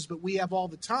watches, but we have all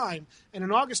the time. And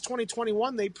in August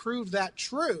 2021, they proved that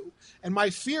true. And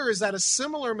my fear is that a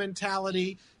similar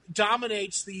mentality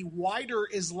dominates the wider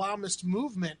Islamist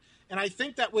movement. And I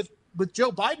think that with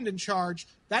Joe Biden in charge,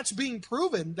 that's being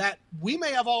proven, that we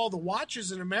may have all the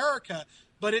watches in America,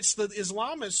 but it's the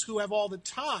Islamists who have all the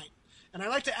time. And I'd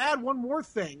like to add one more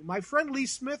thing. My friend Lee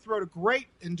Smith wrote a great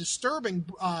and disturbing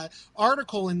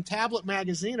article in Tablet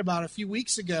magazine about a few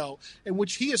weeks ago, in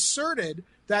which he asserted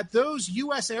that those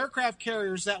U.S. aircraft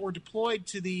carriers that were deployed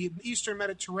to the Eastern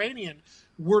Mediterranean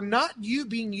were not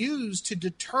being used to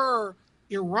deter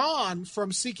Iran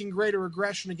from seeking greater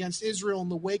aggression against Israel in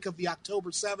the wake of the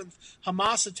October 7th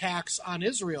Hamas attacks on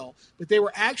Israel, but they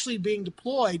were actually being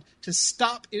deployed to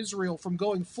stop Israel from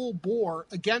going full bore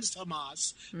against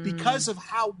Hamas because of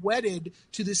how wedded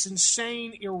to this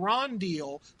insane Iran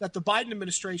deal that the Biden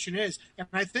administration is. And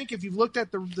I think if you've looked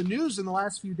at the news in the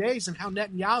last few days and how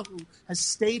Netanyahu has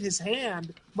stayed his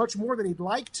hand much more than he'd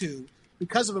like to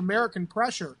because of American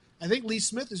pressure, I think Lee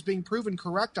Smith is being proven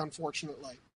correct,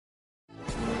 unfortunately.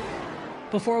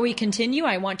 Before we continue,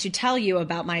 I want to tell you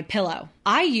about MyPillow.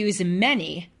 I use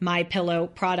many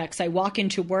MyPillow products. I walk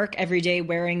into work every day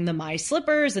wearing the My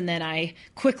slippers, and then I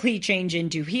quickly change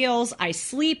into heels. I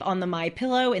sleep on the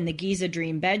MyPillow in the Giza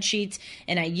Dream bed sheets,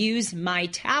 and I use My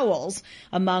towels,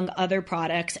 among other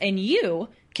products. And you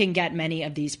can get many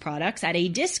of these products at a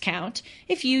discount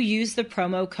if you use the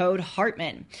promo code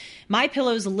Hartman.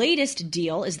 MyPillow's latest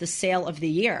deal is the sale of the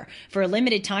year. For a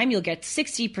limited time, you'll get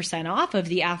 60% off of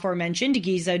the aforementioned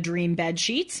Giza Dream bed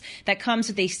sheets. That comes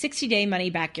with a 60-day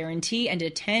money-back guarantee and a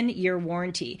 10-year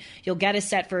warranty. You'll get a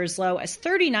set for as low as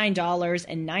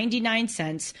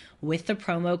 $39.99 with the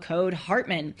promo code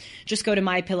Hartman. Just go to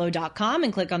mypillow.com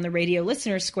and click on the radio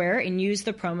listener square and use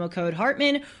the promo code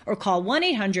Hartman, or call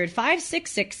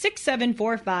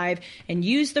 1-800-566-6745 and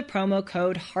use the promo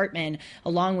code Hartman.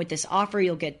 Along with this offer,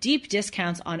 you'll get deep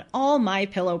discounts on all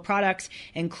MyPillow products,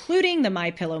 including the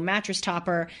MyPillow mattress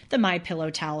topper, the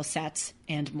MyPillow towel sets,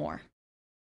 and more.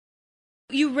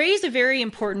 You raise a very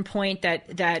important point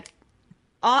that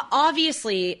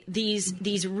obviously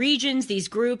these regions, these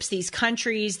groups, these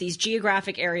countries, these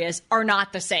geographic areas are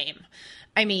not the same.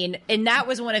 I mean, and that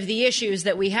was one of the issues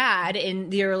that we had in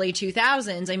the early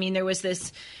 2000s. I mean, there was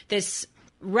this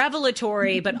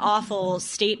revelatory but awful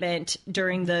statement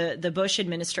during the Bush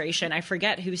administration. I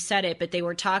forget who said it, but they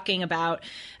were talking about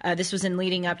this was in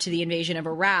leading up to the invasion of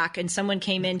Iraq, and someone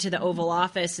came into the Oval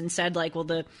Office and said, like, well,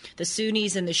 the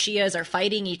Sunnis and the Shias are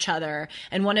fighting each other,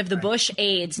 and one of the Bush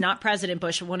aides, not President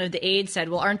Bush, one of the aides said,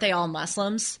 well, aren't they all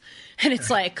Muslims? And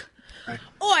it's like,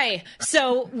 oi.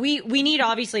 So we need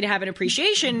obviously to have an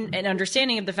appreciation and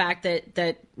understanding of the fact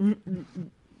that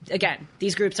again,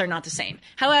 these groups are not the same.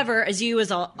 However, as you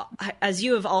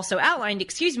have also outlined,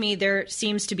 there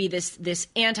seems to be this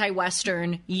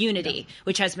anti-Western unity,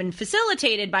 which has been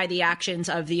facilitated by the actions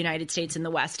of the United States and the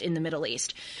West in the Middle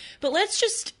East. But let's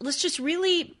just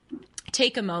really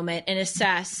take a moment and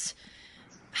assess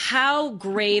how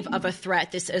grave of a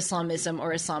threat this Islamism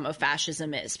or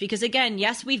Islamofascism is. Because again,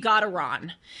 yes, we've got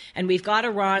Iran, and we've got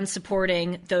Iran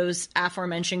supporting those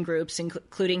aforementioned groups,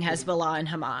 including Hezbollah and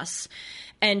Hamas.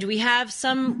 And we have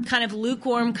some kind of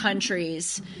lukewarm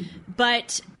countries.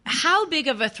 But how big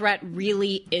of a threat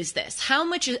really is this? How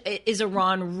much is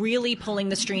Iran really pulling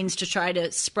the strings to try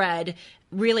to spread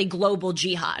really global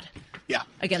jihad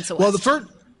against the West?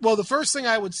 Well, the first thing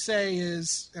I would say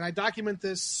is, and I document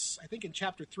this, I think in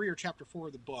chapter 3 or chapter 4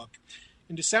 of the book,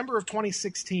 in December of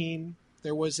 2016,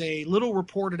 there was a little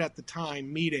reported at the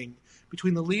time meeting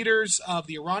between the leaders of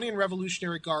the Iranian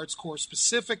Revolutionary Guards Corps,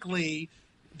 specifically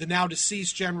the now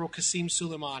deceased General Qasem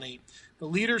Soleimani, the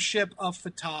leadership of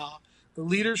Fatah, the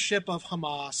leadership of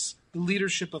Hamas, the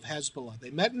leadership of Hezbollah.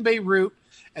 They met in Beirut,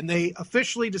 and they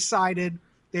officially decided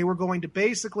they were going to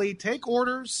basically take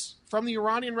orders from the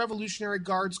Iranian Revolutionary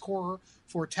Guards Corps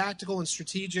for tactical and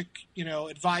strategic,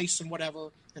 advice and whatever,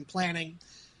 and planning.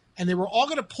 And they were all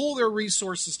going to pull their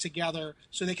resources together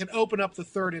so they can open up the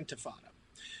third intifada.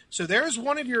 So there's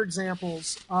one of your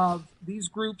examples of these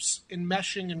groups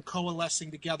enmeshing and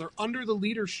coalescing together under the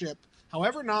leadership,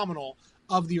 however nominal,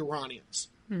 of the Iranians.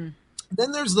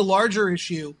 Then there's the larger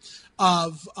issue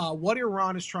of what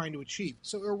Iran is trying to achieve.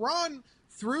 So Iran,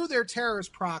 through their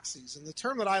terrorist proxies, and the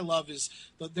term that I love is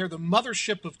that they're the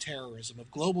mothership of terrorism,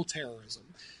 of global terrorism,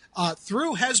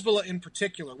 through Hezbollah in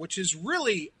particular, which is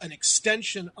really an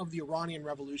extension of the Iranian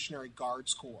Revolutionary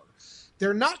Guards Corps.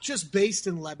 They're not just based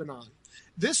in Lebanon.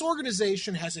 This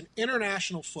organization has an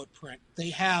international footprint.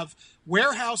 They have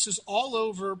warehouses all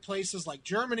over places like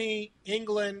Germany,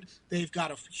 England. They've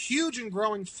got a huge and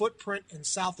growing footprint in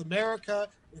South America,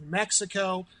 in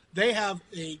Mexico. They have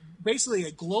basically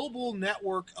a global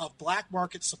network of black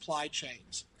market supply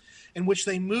chains in which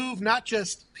they move not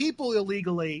just people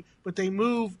illegally, but they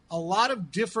move a lot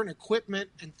of different equipment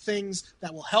and things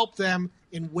that will help them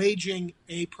in waging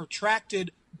a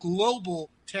protracted global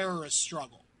terrorist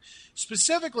struggle.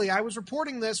 Specifically, I was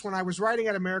reporting this when I was writing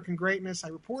at American Greatness. I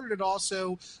reported it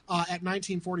also at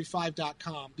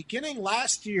 1945.com. Beginning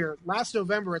last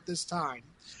November at this time,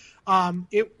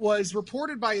 it was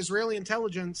reported by Israeli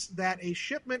intelligence that a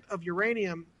shipment of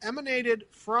uranium emanated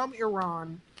from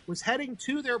Iran was heading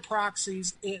to their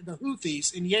proxies, the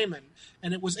Houthis in Yemen,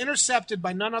 and it was intercepted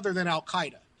by none other than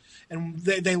Al-Qaeda. And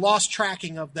they lost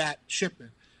tracking of that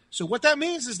shipment. So what that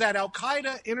means is that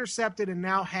Al-Qaeda intercepted and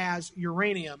now has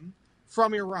uranium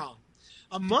from Iran.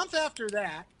 A month after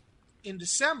that, in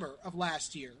December of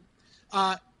last year,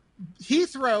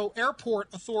 Heathrow Airport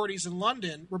authorities in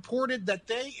London reported that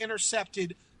they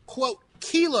intercepted, quote,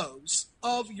 kilos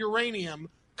of uranium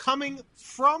coming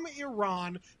from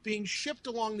Iran, being shipped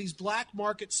along these black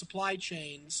market supply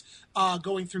chains,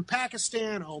 going through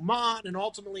Pakistan, Oman, and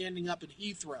ultimately ending up in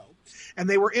Heathrow. And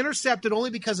they were intercepted only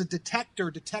because a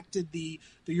detector detected the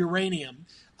uranium.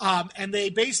 And they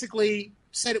basically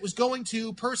said it was going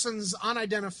to persons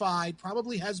unidentified,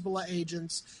 probably Hezbollah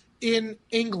agents, in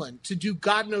England to do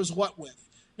God knows what with.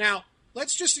 Now,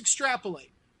 let's just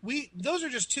extrapolate. Those are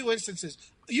just two instances.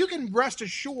 You can rest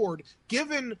assured,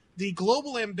 given the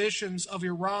global ambitions of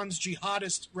Iran's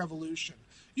jihadist revolution,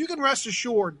 you can rest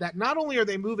assured that not only are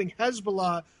they moving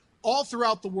Hezbollah all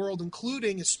throughout the world,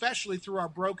 including especially through our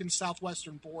broken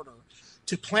southwestern border,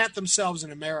 to plant themselves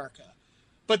in America,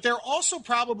 But they're also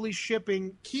probably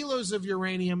shipping kilos of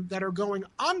uranium that are going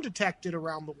undetected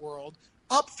around the world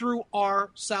up through our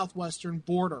southwestern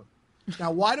border.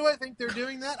 Now, why do I think they're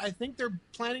doing that? I think they're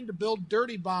planning to build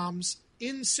dirty bombs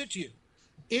in situ,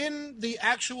 in the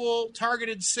actual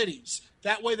targeted cities.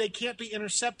 That way they can't be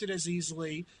intercepted as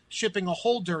easily, shipping a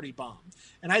whole dirty bomb.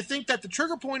 And I think that the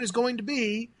trigger point is going to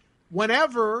be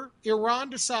whenever Iran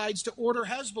decides to order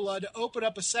Hezbollah to open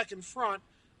up a second front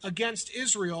against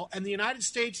Israel, and the United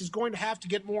States is going to have to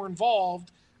get more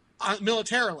involved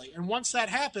militarily. And once that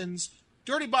happens,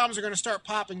 dirty bombs are going to start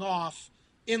popping off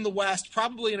in the West,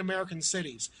 probably in American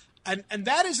cities. And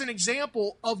that is an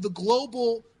example of the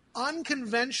global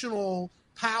unconventional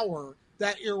power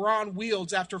that Iran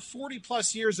wields after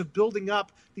 40-plus years of building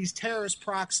up these terrorist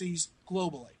proxies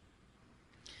globally.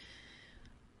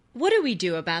 What do we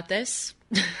do about this?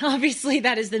 Obviously,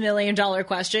 that is the $1 million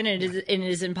question, and it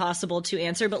is impossible to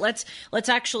answer. But let's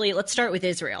start with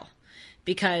Israel,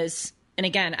 because, and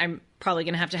again, I'm probably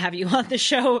going to have you on the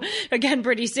show again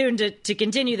pretty soon to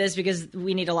continue this, because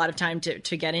we need a lot of time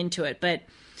to get into it. But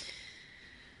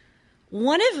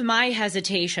one of my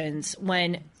hesitations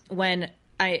when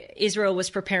Israel was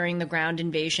preparing the ground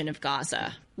invasion of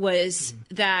Gaza was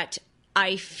that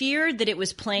I feared that it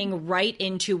was playing right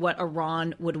into what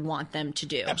Iran would want them to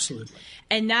do. Absolutely.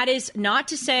 And that is not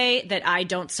to say that I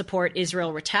don't support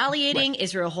Israel retaliating, right.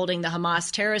 Israel holding the Hamas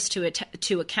terrorists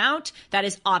to account. That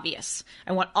is obvious.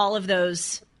 I want all of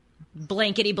those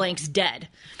blankety blanks dead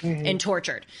and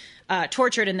tortured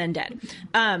and then dead.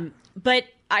 But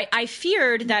I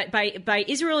feared that by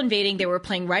Israel invading, they were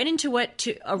playing right into what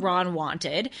Iran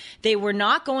wanted. They were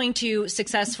not going to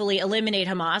successfully eliminate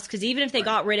Hamas, because even if they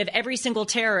got rid of every single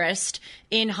terrorist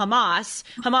in Hamas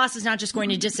is not just going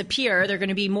to disappear. There are going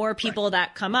to be more people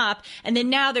that come up. And then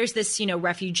now there's this,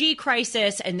 refugee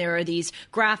crisis, and there are these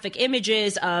graphic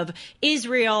images of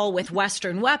Israel with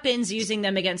Western weapons using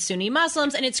them against Sunni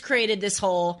Muslims, and it's created this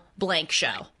whole blank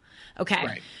show. Okay.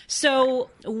 Right. So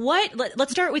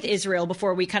let's start with Israel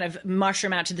before we kind of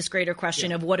mushroom out to this greater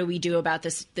question of what do we do about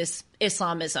this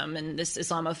Islamism and this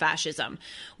Islamofascism.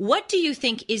 What do you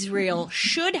think Israel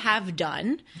should have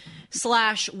done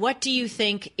 / what do you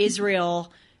think Israel's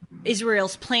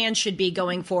plan should be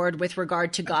going forward with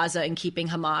regard to Gaza and keeping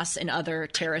Hamas and other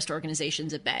terrorist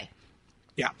organizations at bay?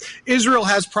 Yeah. Israel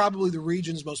has probably the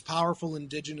region's most powerful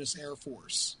indigenous air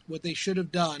force. What they should have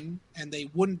done, and they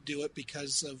wouldn't do it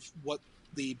because of what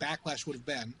the backlash would have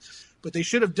been, but they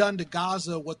should have done to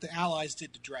Gaza what the Allies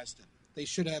did to Dresden. They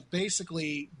should have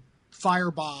basically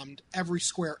firebombed every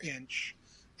square inch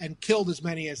and killed as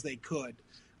many as they could.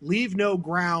 Leave no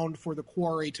ground for the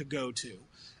quarry to go to.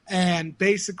 And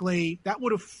basically, that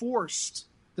would have forced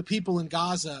the people in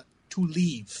Gaza to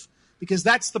leave. Because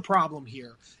that's the problem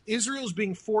here. Israel's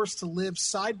being forced to live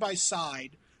side by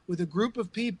side with a group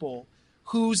of people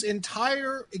whose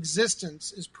entire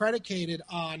existence is predicated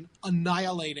on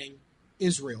annihilating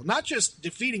Israel. Not just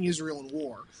defeating Israel in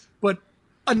war, but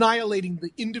annihilating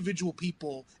the individual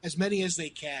people, as many as they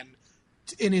can,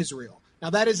 in Israel. Now,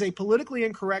 that is a politically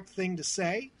incorrect thing to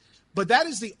say, but that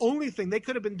is the only thing. They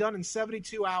could have been done in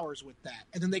 72 hours with that.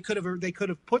 And then they could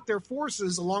have put their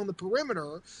forces along the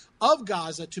perimeter of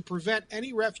Gaza to prevent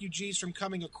any refugees from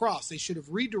coming across. They should have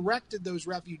redirected those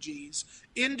refugees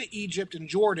into Egypt and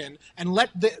Jordan and let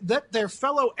their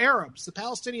fellow Arabs, the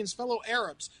Palestinians' fellow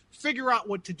Arabs, figure out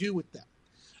what to do with them.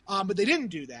 But they didn't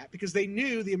do that because they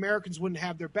knew the Americans wouldn't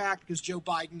have their back because Joe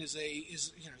Biden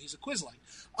he's a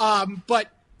Quisling. But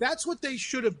that's what they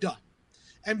should have done.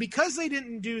 And because they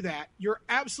didn't do that, you're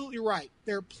absolutely right.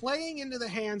 They're playing into the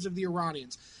hands of the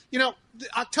Iranians.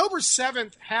 October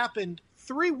 7th happened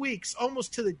 3 weeks,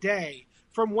 almost to the day,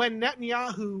 from when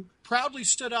Netanyahu proudly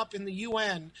stood up in the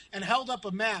UN and held up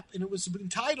a map, and it was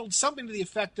entitled something to the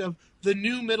effect of the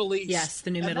New Middle East. Yes,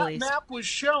 the New Middle East. That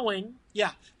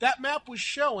map was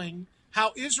showing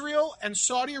how Israel and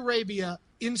Saudi Arabia,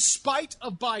 in spite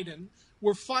of Biden,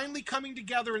 were finally coming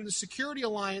together in the security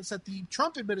alliance that the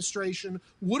Trump administration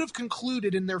would have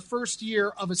concluded in their first year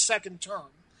of a second term.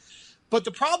 But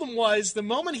the problem was, the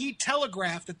moment he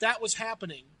telegraphed that was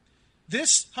happening,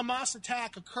 this Hamas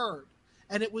attack occurred.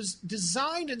 And it was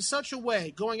designed in such a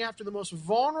way, going after the most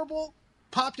vulnerable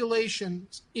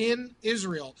populations in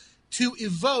Israel, to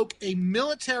evoke a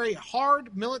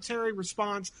hard military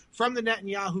response from the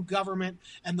Netanyahu government.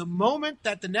 And the moment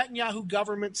that the Netanyahu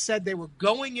government said they were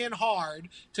going in hard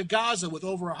to Gaza with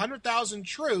over 100,000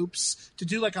 troops to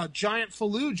do like a giant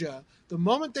Fallujah, the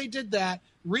moment they did that,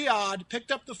 Riyadh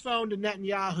picked up the phone to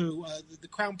Netanyahu, the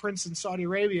crown prince in Saudi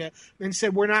Arabia, and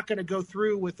said, we're not going to go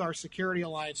through with our security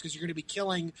alliance because you're going to be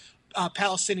killing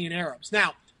Palestinian Arabs.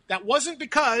 Now, that wasn't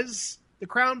because the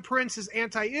crown prince is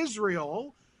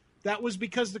anti-Israel, that was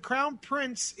because the crown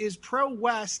prince is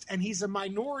pro-West and he's a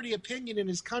minority opinion in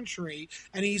his country,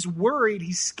 and he's worried,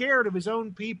 he's scared of his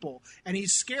own people, and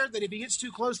he's scared that if he gets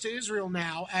too close to Israel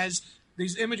now, as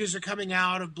these images are coming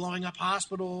out of blowing up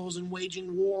hospitals and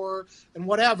waging war and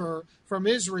whatever from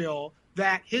Israel,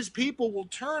 that his people will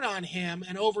turn on him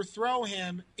and overthrow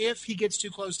him if he gets too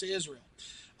close to Israel.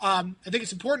 I think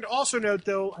it's important to also note,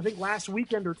 though, I think last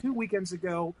weekend or 2 weekends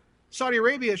ago, Saudi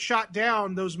Arabia shot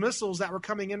down those missiles that were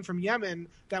coming in from Yemen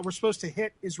that were supposed to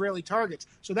hit Israeli targets.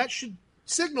 So that should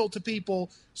signal to people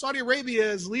Saudi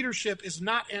Arabia's leadership is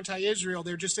not anti-Israel.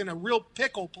 They're just in a real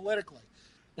pickle politically.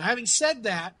 Now, having said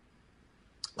that,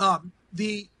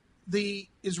 the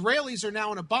Israelis are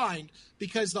now in a bind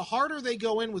because the harder they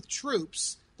go in with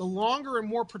troops, the longer and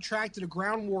more protracted a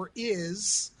ground war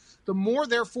is, the more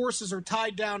their forces are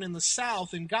tied down in the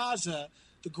south in Gaza,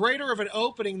 the greater of an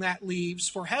opening that leaves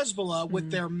for Hezbollah with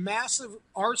their massive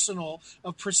arsenal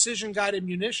of precision-guided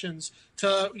munitions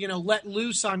to, let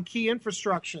loose on key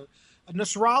infrastructure.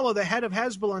 Nasrallah, the head of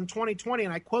Hezbollah in 2020,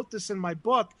 and I quote this in my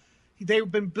book,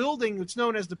 they've been building what's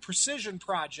known as the Precision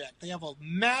Project. They have a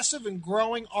massive and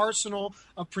growing arsenal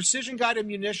of precision-guided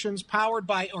munitions powered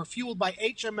by or fueled by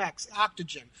HMX,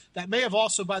 Octogen. That may have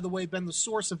also, by the way, been the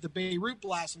source of the Beirut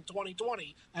blast in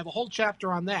 2020. I have a whole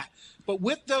chapter on that. But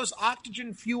with those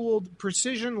oxygen-fueled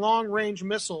precision long-range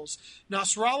missiles,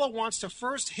 Nasrallah wants to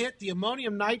first hit the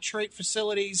ammonium nitrate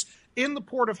facilities in the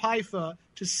port of Haifa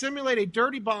to simulate a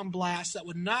dirty bomb blast that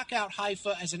would knock out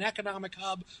Haifa as an economic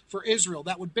hub for Israel.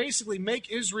 That would basically make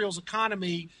Israel's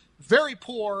economy very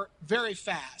poor, very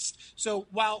fast. So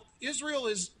while Israel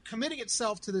is committing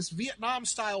itself to this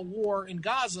Vietnam-style war in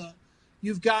Gaza,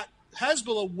 you've got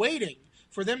Hezbollah waiting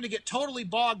for them to get totally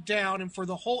bogged down and for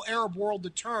the whole Arab world to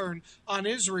turn on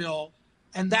Israel.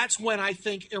 And that's when I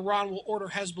think Iran will order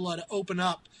Hezbollah to open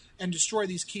up and destroy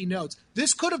these key nodes.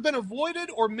 This could have been avoided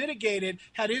or mitigated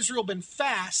had Israel been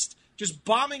fast, just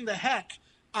bombing the heck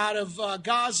out of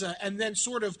Gaza and then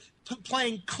sort of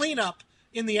playing cleanup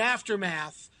in the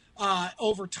aftermath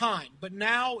over time. But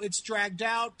now it's dragged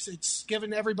out. It's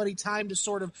given everybody time to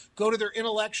sort of go to their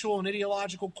intellectual and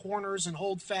ideological corners and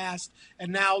hold fast.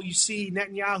 And now you see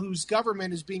Netanyahu's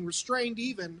government is being restrained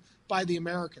even by the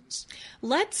Americans.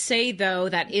 Let's say, though,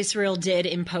 that Israel did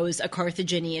impose a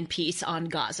Carthaginian peace on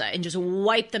Gaza and just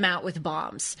wipe them out with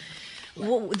bombs.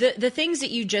 Well, the things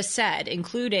that you just said,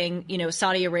 including,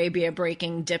 Saudi Arabia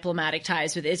breaking diplomatic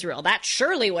ties with Israel, that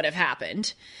surely would have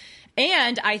happened.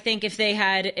 And I think if they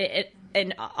had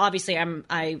and obviously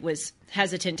I was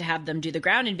hesitant to have them do the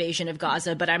ground invasion of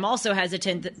Gaza, but I'm also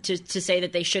hesitant to say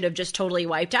that they should have just totally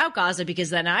wiped out Gaza, because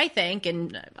then I think,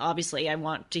 and obviously I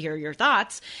want to hear your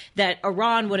thoughts, that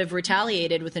Iran would have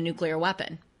retaliated with a nuclear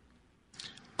weapon.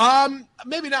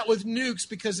 Maybe not with nukes,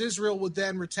 because Israel would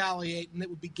then retaliate and it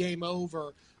would be game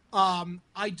over. I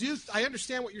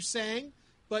understand what you're saying,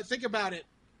 but think about it.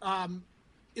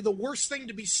 The worst thing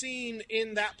to be seen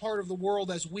in that part of the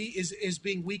world is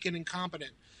being weak and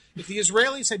incompetent. If the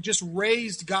Israelis had just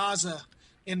razed Gaza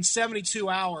in 72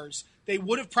 hours, they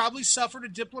would have probably suffered a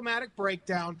diplomatic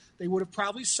breakdown. They would have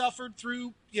probably suffered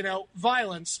through,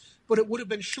 violence, but it would have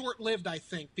been short-lived, I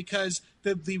think, because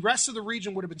the rest of the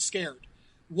region would have been scared.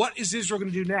 What is Israel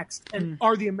going to do next? And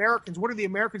what are the Americans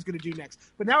going to do next?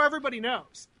 But now everybody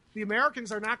knows. The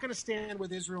Americans are not going to stand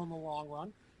with Israel in the long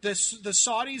run. The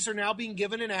Saudis are now being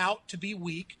given an out to be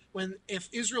weak, when if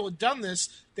Israel had done this,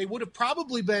 they would have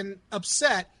probably been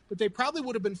upset, but they probably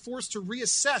would have been forced to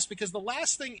reassess, because the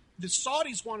last thing the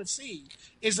Saudis want to see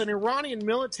is an Iranian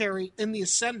military in the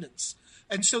ascendance.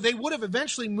 And so they would have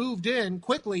eventually moved in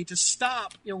quickly to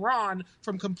stop Iran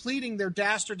from completing their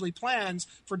dastardly plans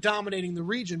for dominating the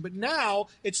region. But now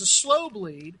it's a slow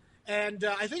bleed. And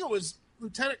I think it was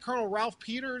Lieutenant Colonel Ralph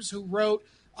Peters who wrote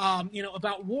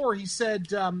about war. He said,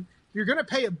 you're going to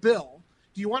pay a bill.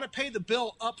 Do you want to pay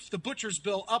the butcher's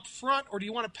bill up front, or do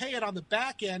you want to pay it on the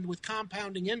back end with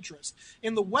compounding interest?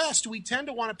 In the West, we tend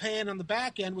to want to pay it on the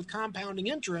back end with compounding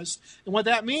interest. And what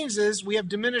that means is we have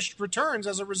diminished returns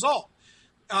as a result.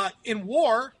 In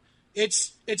war,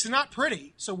 it's not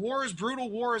pretty. So war is brutal,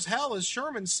 war is hell, as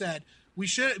Sherman said. We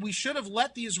should have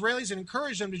let the Israelis and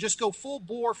encouraged them to just go full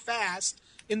bore fast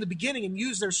in the beginning and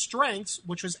use their strengths,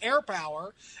 which was air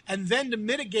power, and then to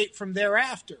mitigate from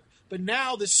thereafter. But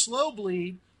now this slow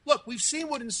bleed, look, we've seen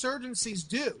what insurgencies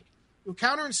do.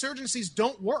 Counterinsurgencies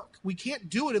don't work. We can't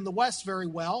do it in the West very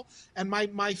well. And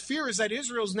my fear is that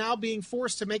Israel is now being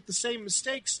forced to make the same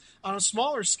mistakes on a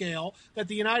smaller scale that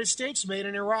the United States made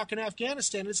in Iraq and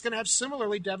Afghanistan. It's going to have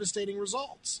similarly devastating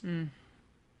results.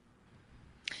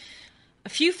 A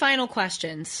few final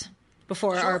questions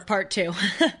before our part 2,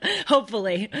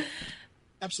 hopefully.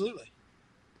 Absolutely.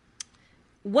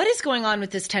 What is going on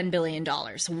with this $10 billion?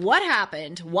 What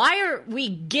happened? Why are we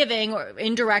giving, or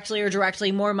indirectly or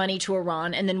directly, more money to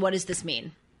Iran? And then what does this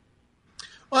mean?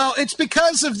 Well, it's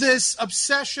because of this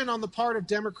obsession on the part of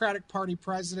Democratic Party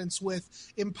presidents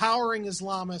with empowering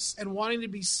Islamists and wanting to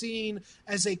be seen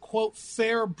as a, quote,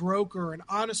 fair broker, an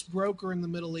honest broker in the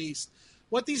Middle East.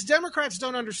 What these Democrats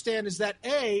don't understand is that,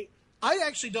 A, I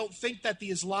actually don't think that the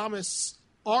Islamists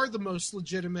are the most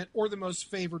legitimate or the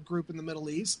most favored group in the Middle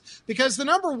East, because the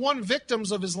number one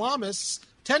victims of Islamists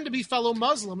tend to be fellow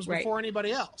Muslims before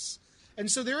anybody else. And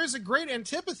so there is a great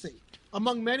antipathy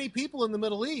among many people in the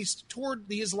Middle East toward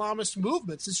the Islamist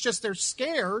movements. It's just they're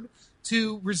scared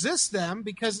to resist them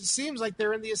because it seems like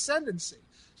they're in the ascendancy.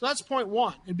 So that's point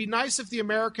one. It'd be nice if the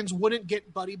Americans wouldn't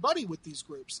get buddy-buddy with these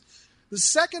groups. The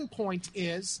second point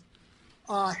is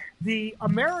the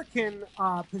American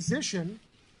position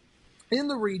in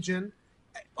the region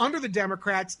under the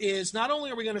Democrats is not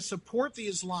only are we going to support the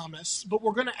Islamists, but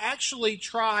we're going to actually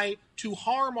try to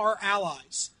harm our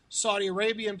allies, Saudi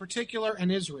Arabia in particular, and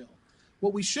Israel.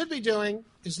 What we should be doing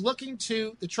is looking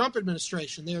to the Trump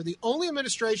administration. They are the only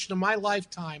administration in my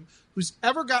lifetime who's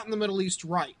ever gotten the Middle East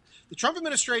right. The Trump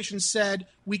administration said,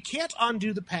 we can't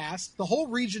undo the past. The whole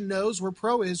region knows we're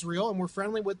pro-Israel and we're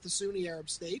friendly with the Sunni Arab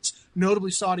states, notably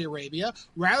Saudi Arabia.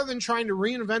 Rather than trying to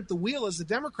reinvent the wheel, as the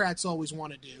Democrats always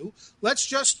want to do, let's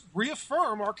just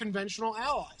reaffirm our conventional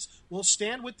allies. We'll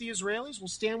stand with the Israelis, we'll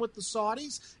stand with the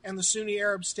Saudis and the Sunni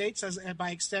Arab states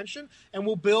by extension, and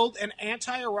we'll build an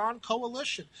anti-Iran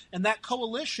coalition. And that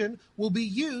coalition will be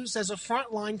used as a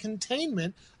frontline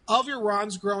containment of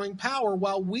Iran's growing power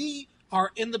while we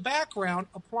are in the background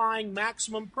applying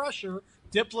maximum pressure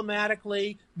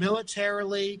diplomatically,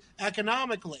 militarily,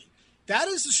 economically. That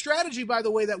is the strategy, by the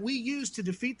way, that we used to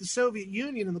defeat the Soviet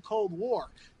Union in the Cold War.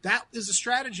 That is a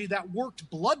strategy that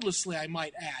worked bloodlessly, I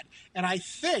might add. And I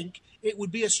think it would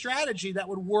be a strategy that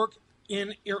would work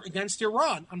against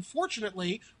Iran.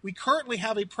 Unfortunately, we currently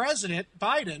have a president,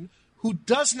 Biden, who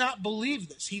does not believe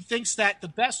this. He thinks that the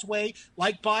best way,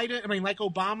 like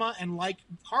Obama and like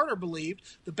Carter believed,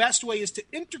 the best way is to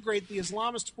integrate the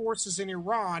Islamist forces in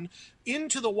Iran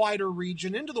into the wider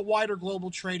region, into the wider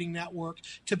global trading network,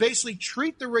 to basically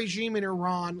treat the regime in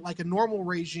Iran like a normal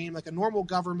regime, like a normal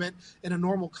government in a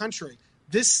normal country.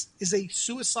 This is a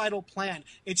suicidal plan.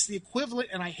 It's the equivalent,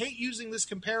 and I hate using this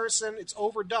comparison, it's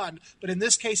overdone, but in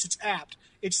this case it's apt.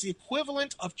 It's the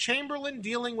equivalent of Chamberlain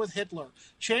dealing with Hitler.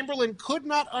 Chamberlain could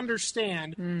not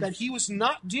understand that he was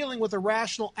not dealing with a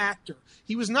rational actor.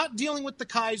 He was not dealing with the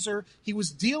Kaiser. He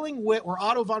was dealing with, or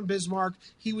Otto von Bismarck,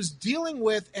 he was dealing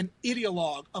with an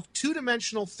ideologue of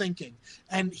two-dimensional thinking.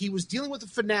 And he was dealing with a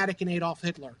fanatic in Adolf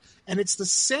Hitler. And it's the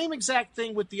same exact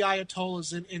thing with the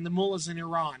Ayatollahs and the mullahs in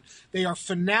Iran. They are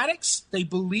fanatics. They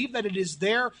believe that it is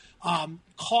their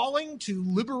calling to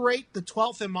liberate the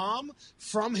 12th Imam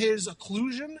from his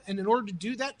occlusion. And in order to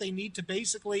do that, they need to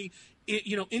basically,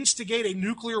 instigate a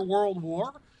nuclear world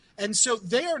war. And so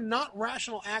they are not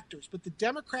rational actors, but the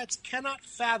Democrats cannot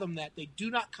fathom that. They do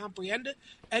not comprehend it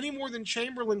any more than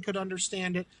Chamberlain could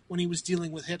understand it when he was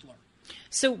dealing with Hitler.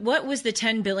 So what was the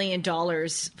 $10 billion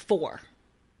for?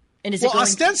 And is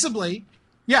ostensibly,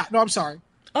 I'm sorry.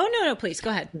 Oh, no, please, go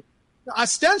ahead.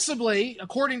 Ostensibly,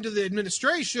 according to the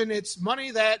administration, it's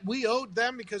money that we owed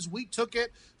them because we took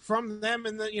it from them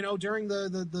in during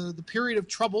the period of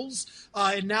troubles,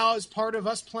 and now as part of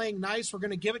us playing nice, we're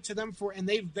going to give it to them and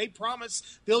they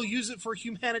promise they'll use it for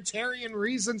humanitarian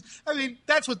reasons. I mean,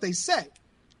 that's what they say.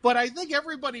 But I think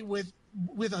everybody with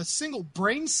a single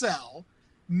brain cell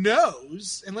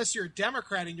knows, unless you're a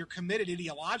Democrat and you're committed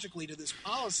ideologically to this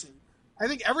policy, I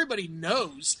think everybody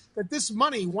knows that this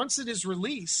money, once it is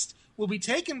released, will be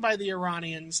taken by the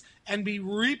Iranians and be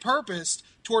repurposed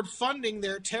toward funding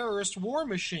their terrorist war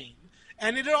machine.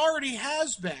 And it already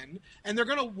has been, and they're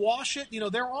going to wash it.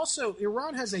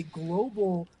 Iran has a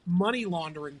global money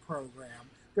laundering program.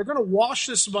 They're going to wash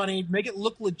this money, make it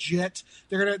look legit.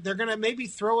 They're going to maybe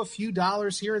throw a few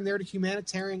dollars here and there to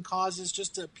humanitarian causes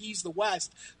just to appease the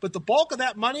West. But the bulk of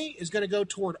that money is going to go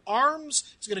toward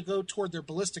arms. It's going to go toward their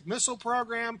ballistic missile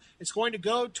program. It's going to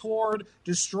go toward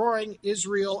destroying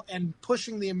Israel and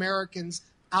pushing the Americans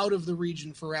out of the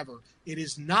region forever. It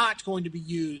is not going to be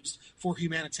used for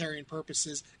humanitarian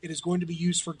purposes. It is going to be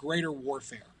used for greater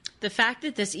warfare. The fact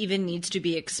that this even needs to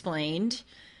be explained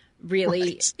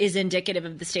really is indicative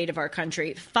of the state of our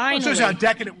country. Finally, shows how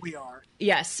decadent we are.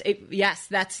 Yes,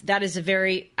 that is a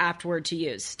very apt word to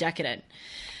use, decadent.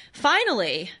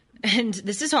 Finally, And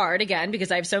this is hard, again,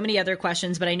 because I have so many other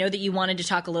questions, but I know that you wanted to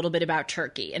talk a little bit about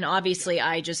Turkey. And obviously,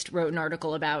 I just wrote an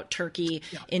article about Turkey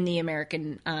in the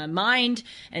American mind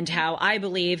and how I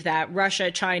believe that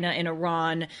Russia, China, and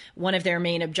Iran, one of their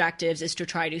main objectives is to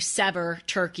try to sever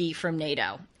Turkey from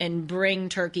NATO and bring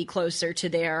Turkey closer to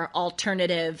their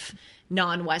alternative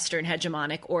non-Western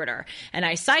hegemonic order. And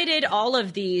I cited all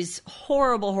of these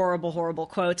horrible, horrible, horrible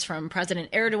quotes from President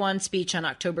Erdogan's speech on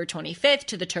October 25th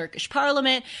to the Turkish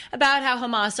parliament about how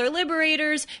Hamas are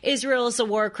liberators, Israel is a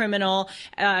war criminal,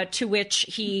 to which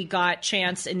he got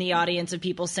chants in the audience of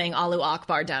people saying Allahu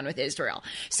Akbar, down with Israel.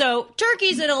 So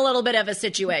Turkey's in a little bit of a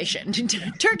situation.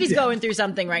 Turkey's going through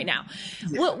something right now.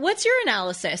 What's your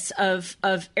analysis of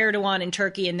Erdogan and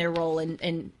Turkey and their role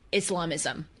in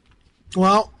Islamism?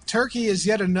 Well, Turkey is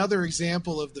yet another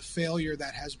example of the failure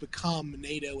that has become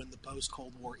NATO in the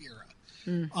post-Cold War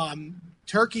era.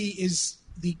 Turkey is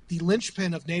the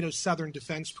linchpin of NATO's southern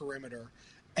defense perimeter,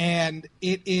 and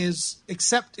it is,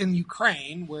 except in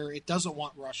Ukraine, where it doesn't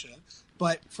want Russia,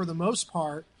 but for the most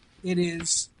part, it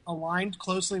is aligned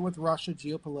closely with Russia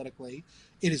geopolitically.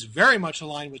 It is very much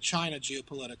aligned with China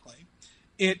geopolitically.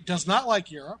 It does not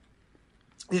like Europe.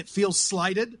 It feels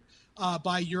slighted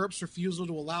by Europe's refusal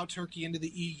to allow Turkey into the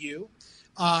EU.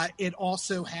 It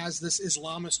also has this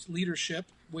Islamist leadership,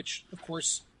 which, of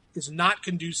course, is not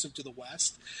conducive to the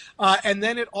West. And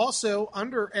then it also,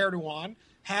 under Erdogan,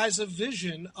 has a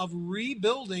vision of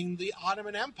rebuilding the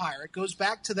Ottoman Empire. It goes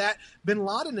back to that bin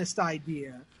Ladenist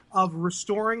idea of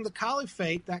restoring the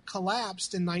caliphate that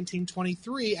collapsed in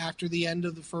 1923 after the end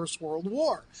of the First World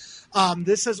War.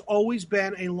 This has always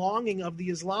been a longing of the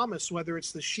Islamists, whether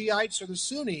it's the Shiites or the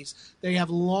Sunnis. They have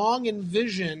long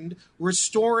envisioned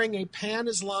restoring a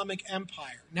pan-Islamic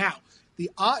empire. Now,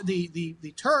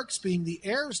 the Turks, being the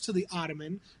heirs to the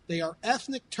Ottoman, they are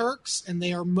ethnic Turks and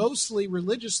they are mostly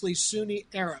religiously Sunni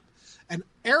Arab. And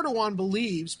Erdogan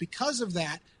believes, because of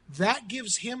that, that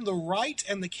gives him the right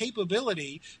and the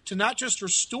capability to not just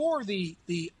restore the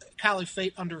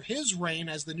caliphate under his reign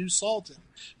as the new sultan,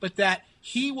 but that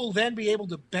he will then be able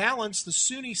to balance the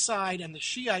Sunni side and the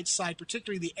Shiite side,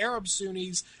 particularly the Arab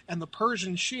Sunnis and the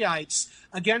Persian Shiites,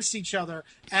 against each other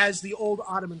as the old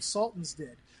Ottoman sultans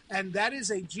did. And that is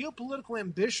a geopolitical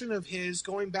ambition of his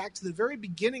going back to the very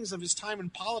beginnings of his time in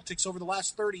politics over the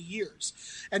last 30 years.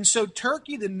 And so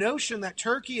Turkey, the notion that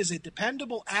Turkey is a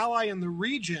dependable ally in the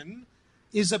region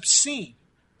is obscene.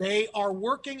 They are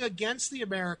working against the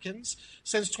Americans.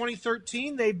 Since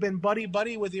 2013, they've been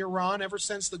buddy-buddy with Iran ever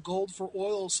since the gold for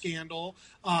oil scandal,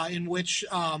 in which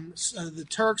the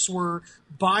Turks were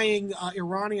buying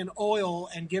Iranian oil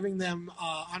and giving them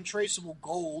untraceable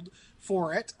gold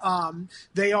for it.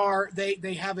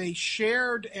 They have a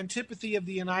shared antipathy of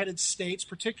the United States,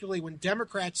 particularly when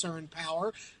Democrats are in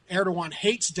power. Erdogan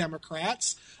hates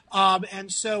Democrats.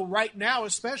 And so right now,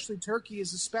 especially, Turkey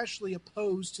is especially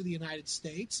opposed to the United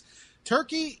States.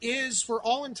 Turkey is, for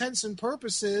all intents and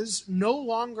purposes, no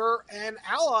longer an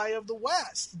ally of the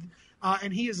West.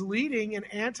 And he is leading an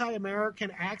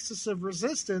anti-American axis of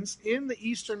resistance in the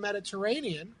Eastern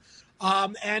Mediterranean.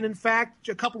 And in fact,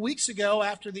 a couple weeks ago,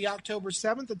 after the October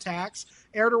 7th attacks,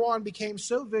 Erdogan became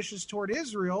so vicious toward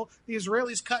Israel, the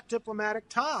Israelis cut diplomatic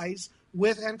ties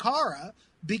with Ankara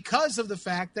because of the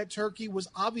fact that Turkey was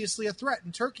obviously a threat.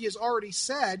 And Turkey has already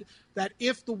said that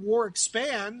if the war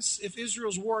expands, if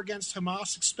Israel's war against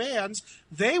Hamas expands,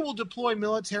 they will deploy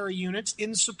military units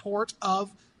in support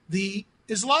of the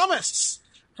Islamists.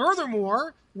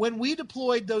 Furthermore, when we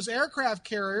deployed those aircraft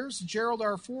carriers, Gerald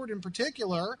R. Ford in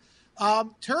particular,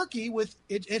 Turkey, with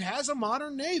it has a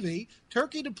modern navy.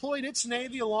 Turkey deployed its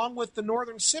navy along with the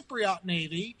Northern Cypriot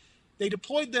Navy. They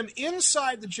deployed them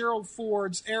inside the Gerald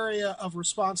Ford's area of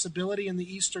responsibility in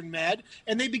the Eastern Med,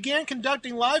 and they began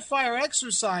conducting live-fire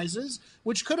exercises,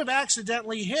 which could have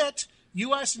accidentally hit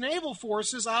U.S. naval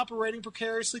forces operating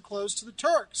precariously close to the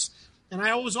Turks. And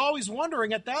I was always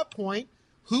wondering at that point,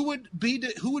 who would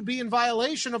be in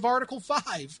violation of Article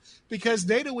 5, because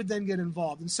NATO would then get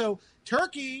involved. And so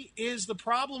Turkey is the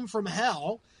problem from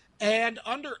hell, and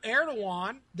under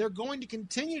Erdogan, they're going to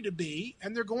continue to be,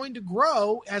 and they're going to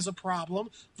grow as a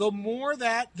problem the more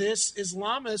that this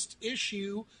Islamist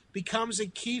issue becomes a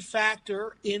key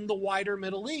factor in the wider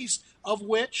Middle East, of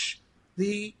which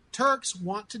the Turks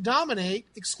want to dominate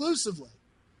exclusively.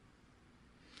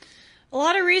 A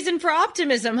lot of reason for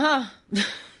optimism, huh?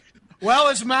 Well,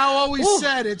 as Mao always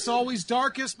said, it's always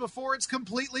darkest before it's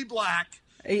completely black.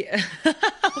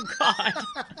 Oh, God.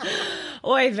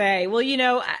 Oy vey. Well, you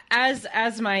know,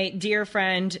 as my dear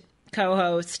friend,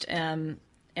 co-host, and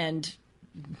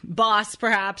boss,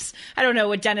 perhaps. I don't know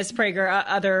what Dennis Prager,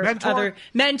 other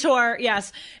mentor.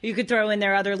 Yes, you could throw in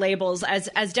there other labels.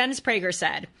 As Dennis Prager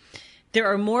said, there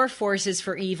are more forces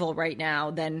for evil right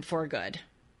now than for good.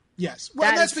 Yes.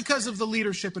 Well, that's because of the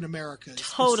leadership in America.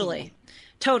 Totally.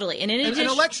 And in addition, an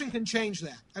election can change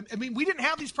that. I mean, we didn't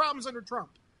have these problems under Trump.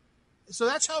 So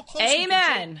that's how close.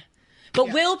 Amen.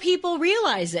 But will people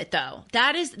realize it, though?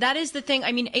 That is the thing.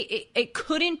 I mean, it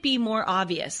couldn't be more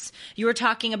obvious. You were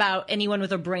talking about anyone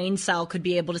with a brain cell could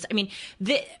be able to. I mean,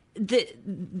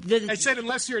 I said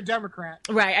unless you're a Democrat.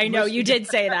 Right. I know you did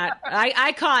say that.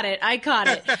 I caught it.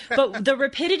 But the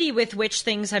rapidity with which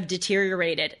things have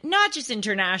deteriorated, not just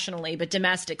internationally, but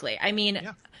domestically. I mean,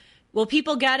 will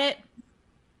people get it?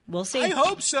 We'll see. I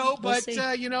hope so, but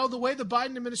the way the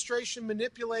Biden administration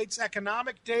manipulates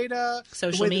economic data,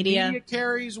 social media. The media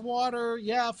carries water,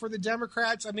 for the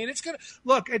Democrats. I mean, it's going to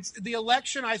look. It's the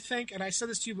election. I think, and I said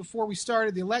this to you before we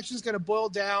started. The election is going to boil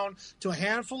down to a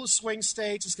handful of swing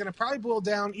states. It's going to probably boil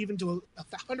down even to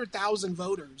 100,000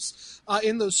 voters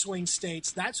in those swing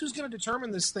states. That's who's going to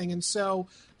determine this thing. And so,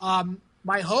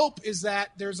 my hope is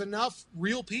that there's enough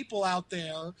real people out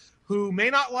there who may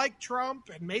not like Trump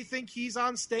and may think he's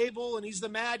unstable and he's the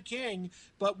Mad King,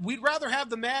 but we'd rather have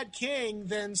the Mad King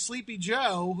than Sleepy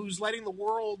Joe, who's letting the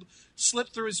world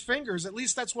slip through his fingers. At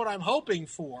least that's what I'm hoping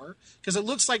for, because it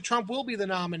looks like Trump will be the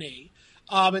nominee.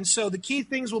 And so the key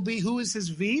things will be who is his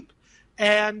Veep,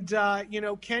 and,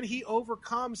 can he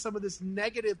overcome some of this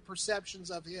negative perceptions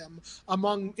of him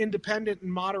among independent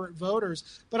and moderate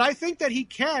voters? But I think that he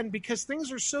can, because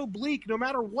things are so bleak. No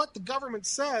matter what the government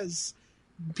says,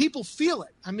 people feel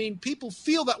it. I mean, people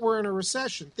feel that we're in a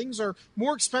recession. Things are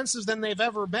more expensive than they've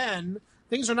ever been.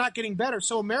 Things are not getting better.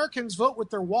 So Americans vote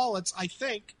with their wallets, I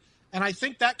think. And I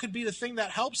think that could be the thing that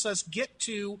helps us get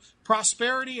to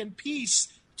prosperity and peace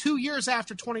 2 years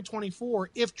after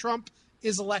 2024 if Trump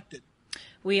is elected.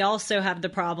 We also have the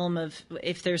problem of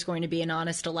if there's going to be an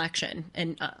honest election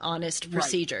and honest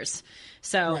procedures.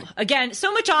 So, again,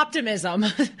 so much optimism.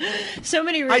 So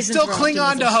many reasons. I still cling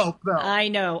on to hope, though. I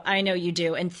know you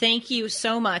do. And thank you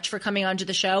so much for coming onto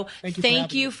the show.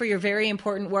 Thank you for your very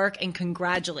important work, and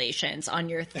congratulations on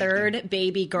your third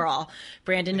baby girl.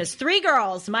 Brandon has 3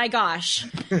 girls. My gosh.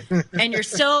 And you're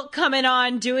still coming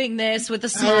on doing this with a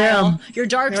smile. Your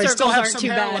dark circles aren't too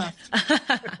bad.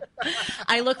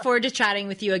 I look forward to chatting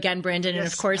with you again, Brandon, and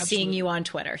of course, seeing you on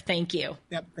Twitter. Thank you.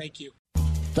 Yep, thank you.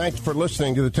 Thanks for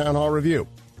listening to the Town Hall Review.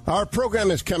 Our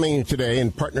program is coming today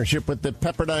in partnership with the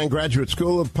Pepperdine Graduate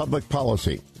School of Public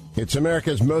Policy. It's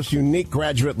America's most unique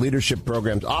graduate leadership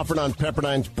programs offered on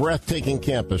Pepperdine's breathtaking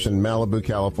campus in Malibu,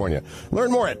 California.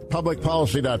 Learn more at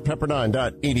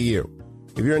publicpolicy.pepperdine.edu.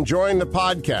 If you're enjoying the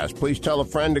podcast, please tell a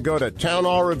friend to go to Town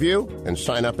Hall Review and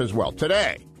sign up as well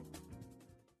today.